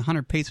 they're seeing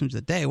 100 patients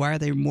a day. Why are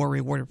they more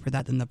rewarded for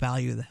that than the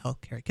value of the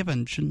healthcare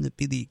given? Shouldn't it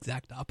be the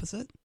exact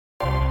opposite?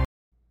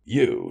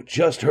 You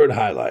just heard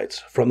highlights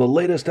from the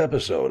latest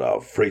episode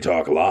of Free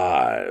Talk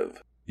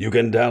Live. You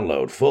can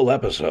download full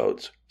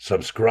episodes,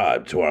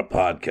 subscribe to our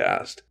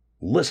podcast,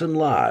 listen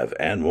live,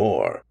 and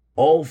more,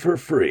 all for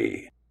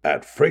free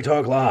at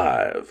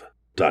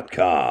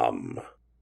freetalklive.com.